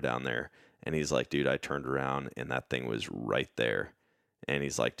camera down there. And he's like, dude, I turned around and that thing was right there. And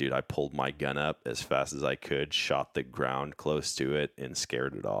he's like, dude, I pulled my gun up as fast as I could, shot the ground close to it, and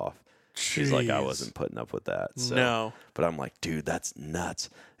scared it off. Jeez. He's like, I wasn't putting up with that. So. No. But I'm like, dude, that's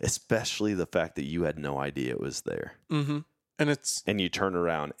nuts. Especially the fact that you had no idea it was there. Mm-hmm. And you turn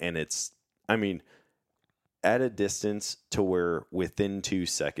around and it's, I mean, at a distance to where within 2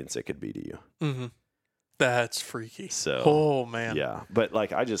 seconds it could be to you. Mm-hmm. That's freaky. So, oh man. Yeah. But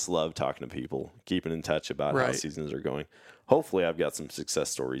like, I just love talking to people, keeping in touch about how seasons are going. Hopefully I've got some success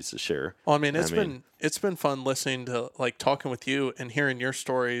stories to share. Well, I mean, it's been fun listening to, like, talking with you and hearing your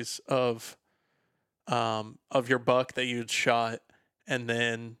stories of your buck that you'd shot, and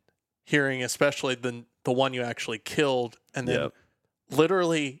then hearing especially the one you actually killed, and then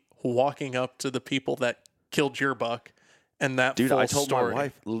literally walking up to the people that killed your buck, and that Dude, full I told story. my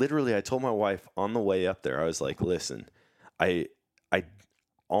wife, literally, I told my wife on the way up there, I was like, listen, I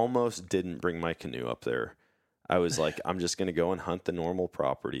almost didn't bring my canoe up there. I was like, I'm just going to go and hunt the normal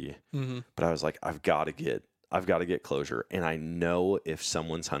property. Mm-hmm. But I was like, I've got to get closure. And I know if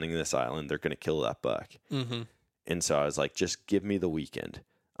someone's hunting this island, they're going to kill that buck. Mm-hmm. And so I was like, just give me the weekend.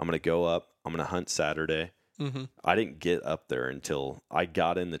 I'm going to go up. I'm going to hunt Saturday. Mm-hmm. I didn't get up there until I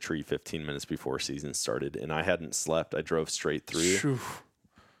got in the tree 15 minutes before season started, and I hadn't slept. I drove straight through, Phew.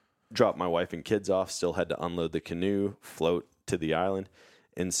 dropped my wife and kids off, still had to unload the canoe, float to the island.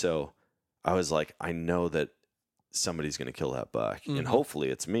 And so I was like, I know that somebody's going to kill that buck, and hopefully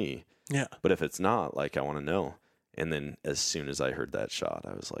it's me. Yeah. But if it's not, like, I want to know. And then as soon as I heard that shot,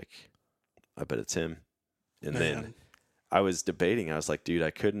 I was like, I bet it's him. And then I was debating. I was like, dude,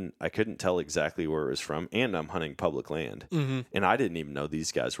 I couldn't tell exactly where it was from, and I'm hunting public land. Mm-hmm. And I didn't even know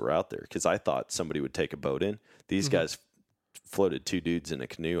these guys were out there because I thought somebody would take a boat in. These guys floated 2 dudes in a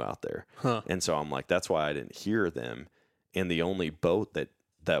canoe out there. Huh. And so I'm like, that's why I didn't hear them. And the only boat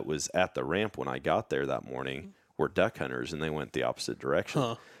that was at the ramp when I got there that morning were duck hunters, and they went the opposite direction.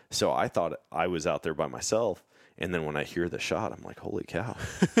 Huh. So I thought I was out there by myself. And then when I hear the shot, I'm like, holy cow.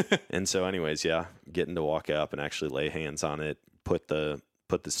 And so anyways, yeah, getting to walk up and actually lay hands on it, put the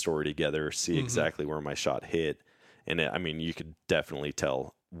story together, see exactly where my shot hit. And I mean, you could definitely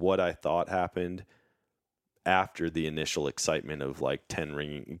tell what I thought happened after the initial excitement of like 10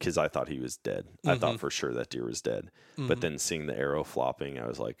 ringing, because I thought he was dead. I thought for sure that deer was dead. But then seeing the arrow flopping, I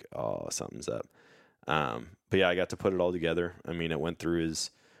was like, oh, something's up. But yeah, I got to put it all together. I mean, it went through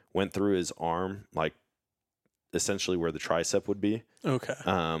his arm, like essentially where the tricep would be.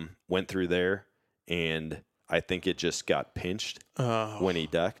 Okay. Went through there, and I think it just got pinched when he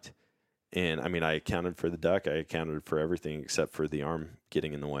ducked. And I mean, I accounted for the duck. I accounted for everything except for the arm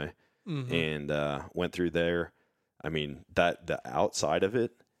getting in the way. And went through there. I mean, that the outside of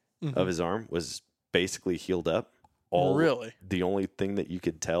it, of his arm, was basically healed up. Really? The only thing that you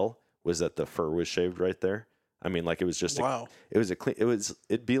could tell was that the fur was shaved right there. I mean, like, it was just wow.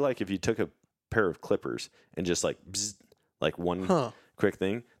 It'd be like if you took a pair of clippers and just like bzz, like one quick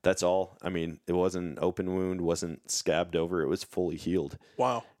thing. That's all. I mean, it wasn't an open wound, wasn't scabbed over. It was fully healed.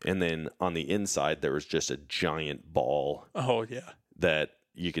 Wow. And then on the inside, there was just a giant ball. Oh yeah. That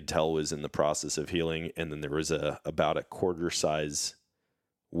you could tell was in the process of healing. And then there was about a quarter size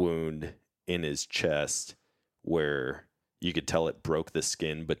wound in his chest where you could tell it broke the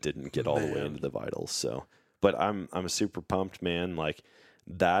skin, but didn't get all the way into the vitals. So, but I'm super pumped, man. Like,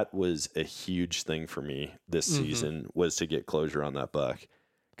 that was a huge thing for me this season, was to get closure on that buck,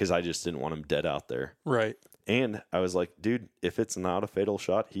 because I just didn't want him dead out there. Right. And I was like, dude, if it's not a fatal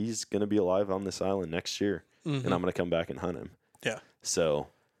shot, he's going to be alive on this island next year, and I'm going to come back and hunt him. Yeah. So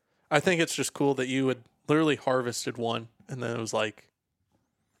I think it's just cool that you had literally harvested one, and then it was like,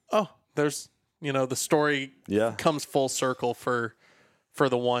 oh, there's, the story comes full circle for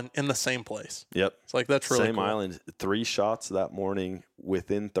the one in the same place. Yep. It's like, that's really same cool. island. 3 shots that morning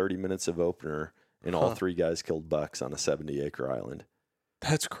within 30 minutes of opener, and all 3 guys killed bucks on a 70-acre island.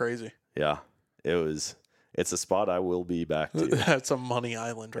 That's crazy. Yeah. It's a spot I will be back to. That's a money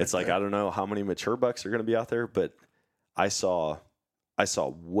island right It's like, there. I don't know how many mature bucks are going to be out there, but I saw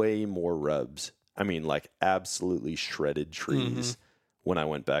way more rubs. I mean, like, absolutely shredded trees when I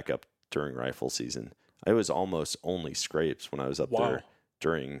went back up during rifle season. It was almost only scrapes when I was up there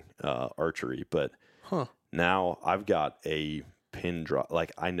during archery. But now I've got a pin drop.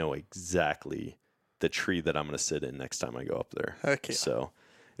 Like, I know exactly the tree that I'm going to sit in next time I go up there. Heck yeah. So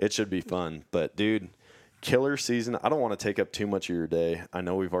it should be fun. But, dude, killer season. I don't want to take up too much of your day. I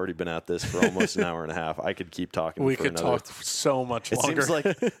know we've already been at this for almost an hour and a half. I could keep talking. We for could another talk so much longer.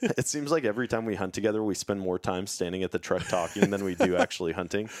 It seems like every time we hunt together, we spend more time standing at the truck talking than we do actually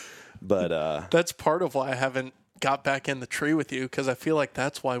hunting. But that's part of why I haven't got back in the tree with you, because I feel like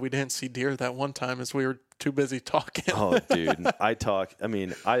that's why we didn't see deer that one time, is we were too busy talking. Oh, dude, I talk. I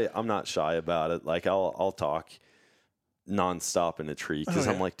mean, I'm not shy about it. Like, I'll talk nonstop in a tree, because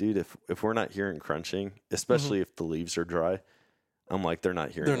I'm like, dude, if we're not hearing crunching, especially if the leaves are dry, I'm like, they're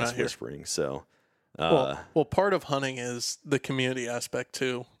not hearing us whispering. So, well, part of hunting is the community aspect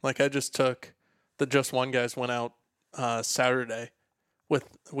too. Like, I just took the Just One guys went out Saturday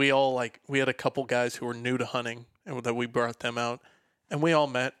we had a couple guys who were new to hunting, and that we brought them out, and we all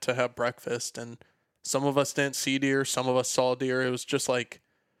met to have breakfast, and some of us didn't see deer, some of us saw deer. It was just like,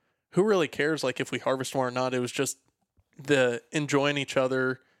 who really cares, like, if we harvest one or not? It was just the enjoying each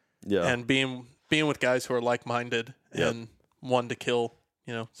other and being with guys who are like-minded and wanting to kill,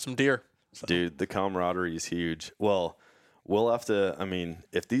 some deer. So. Dude, the camaraderie is huge. Well, we'll have to. I mean,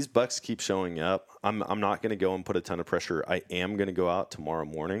 if these bucks keep showing up, I'm not going to go and put a ton of pressure. I am going to go out tomorrow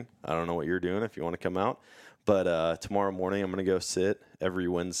morning. I don't know what you're doing if you want to come out, but tomorrow morning I'm going to go sit every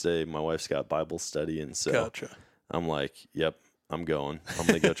Wednesday. My wife's got Bible study, and so Gotcha. I'm like, yep, I'm going. I'm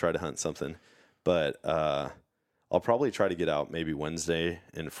going to go try to hunt something, but I'll probably try to get out maybe Wednesday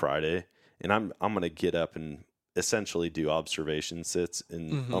and Friday, and I'm going to get up and essentially do observation sits,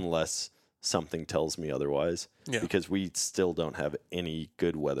 unless something tells me otherwise, because we still don't have any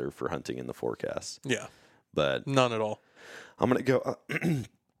good weather for hunting in the forecast. Yeah, but none at all. I'm gonna go. I'm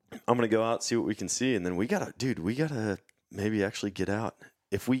gonna go out, see what we can see, and then we gotta maybe actually get out.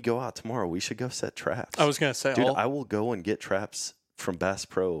 If we go out tomorrow, we should go set traps. I was gonna say, dude, I will go and get traps from Bass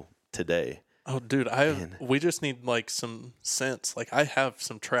Pro today. Oh, dude, we just need like some scents. Like I have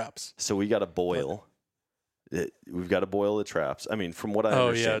some traps. So we got to boil. We've got to boil the traps. I mean, from what I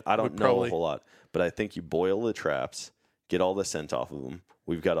understand, I don't know a whole lot, but I think you boil the traps, get all the scent off of them.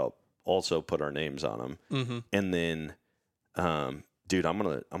 We've got to also put our names on them, and then, dude, I'm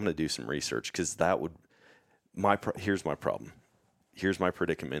gonna do some research because that would here's my problem. Here's my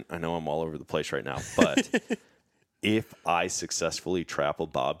predicament. I know I'm all over the place right now, but if I successfully trap a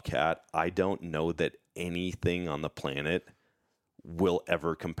bobcat, I don't know that anything on the planet will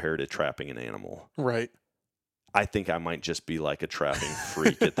ever compare to trapping an animal. Right. I think I might just be like a trapping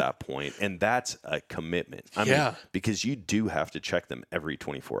freak at that point. And that's a commitment. I mean, because you do have to check them every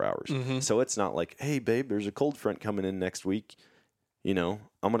 24 hours. So it's not like, hey, babe, there's a cold front coming in next week. You know,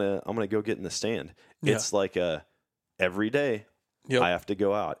 I'm gonna go get in the stand. Yeah. It's like every day I have to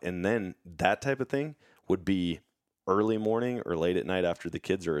go out. And then that type of thing would be early morning or late at night after the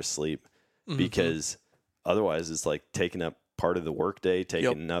kids are asleep, because otherwise it's like taking up part of the workday,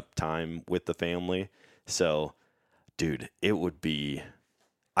 taking up time with the family. So, dude, it would be,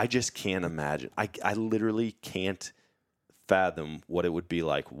 I just can't imagine. I literally can't fathom what it would be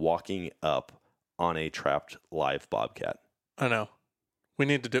like walking up on a trapped live bobcat. I know. We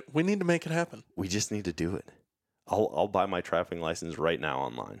need to make it happen. We just need to do it. I'll buy my trapping license right now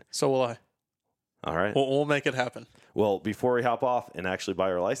online. So will I. All right. We'll make it happen. Well, before we hop off and actually buy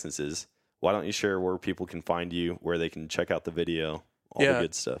our licenses, why don't you share where people can find you, where they can check out the video, all the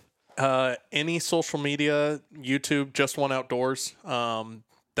good stuff. Any social media, YouTube, Just One Outdoors.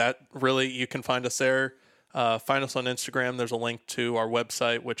 That really, you can find us there. Find us on Instagram. There's a link to our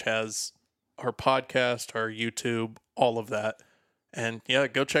website, which has our podcast, our YouTube, all of that. And yeah,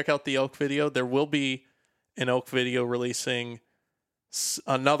 go check out the elk video. There will be an elk video releasing,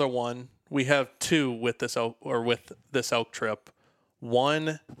 another one. We have two with this elk trip.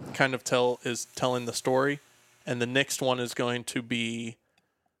 One kind of is telling the story, and the next one is going to be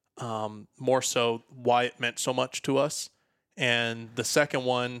more so why it meant so much to us. And the second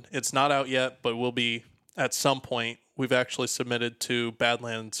one, it's not out yet, but will be at some point. We've actually submitted to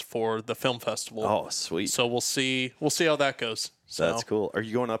Badlands for the film festival. Oh, sweet! So we'll see how that goes. So, that's cool. Are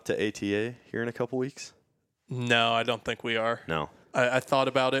you going up to ATA here in a couple weeks? No, I don't think we are. No. I thought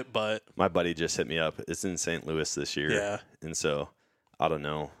about it, but my buddy just hit me up. It's in St. Louis this year. Yeah. And so I don't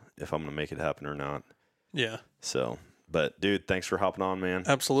know if I'm going to make it happen or not. Yeah. So, but dude, thanks for hopping on, man.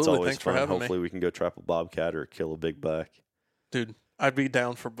 Absolutely. It's always thanks fun. for having Hopefully me. we can go trap a bobcat or kill a big buck. Dude, I'd be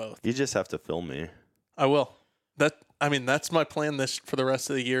down for both. You just have to film me. I will. That's my plan for the rest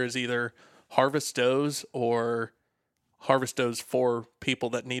of the year, is either harvest does or harvest does for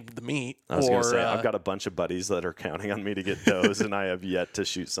people that need the meat. I was going to say, I've got a bunch of buddies that are counting on me to get does, and I have yet to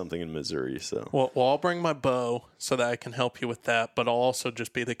shoot something in Missouri. So, well, I'll bring my bow so that I can help you with that, but I'll also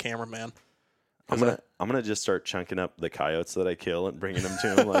just be the cameraman. I'm gonna just start chunking up the coyotes that I kill and bringing them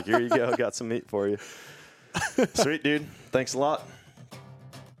to him. Like, here you go, got some meat for you. Sweet, dude. Thanks a lot.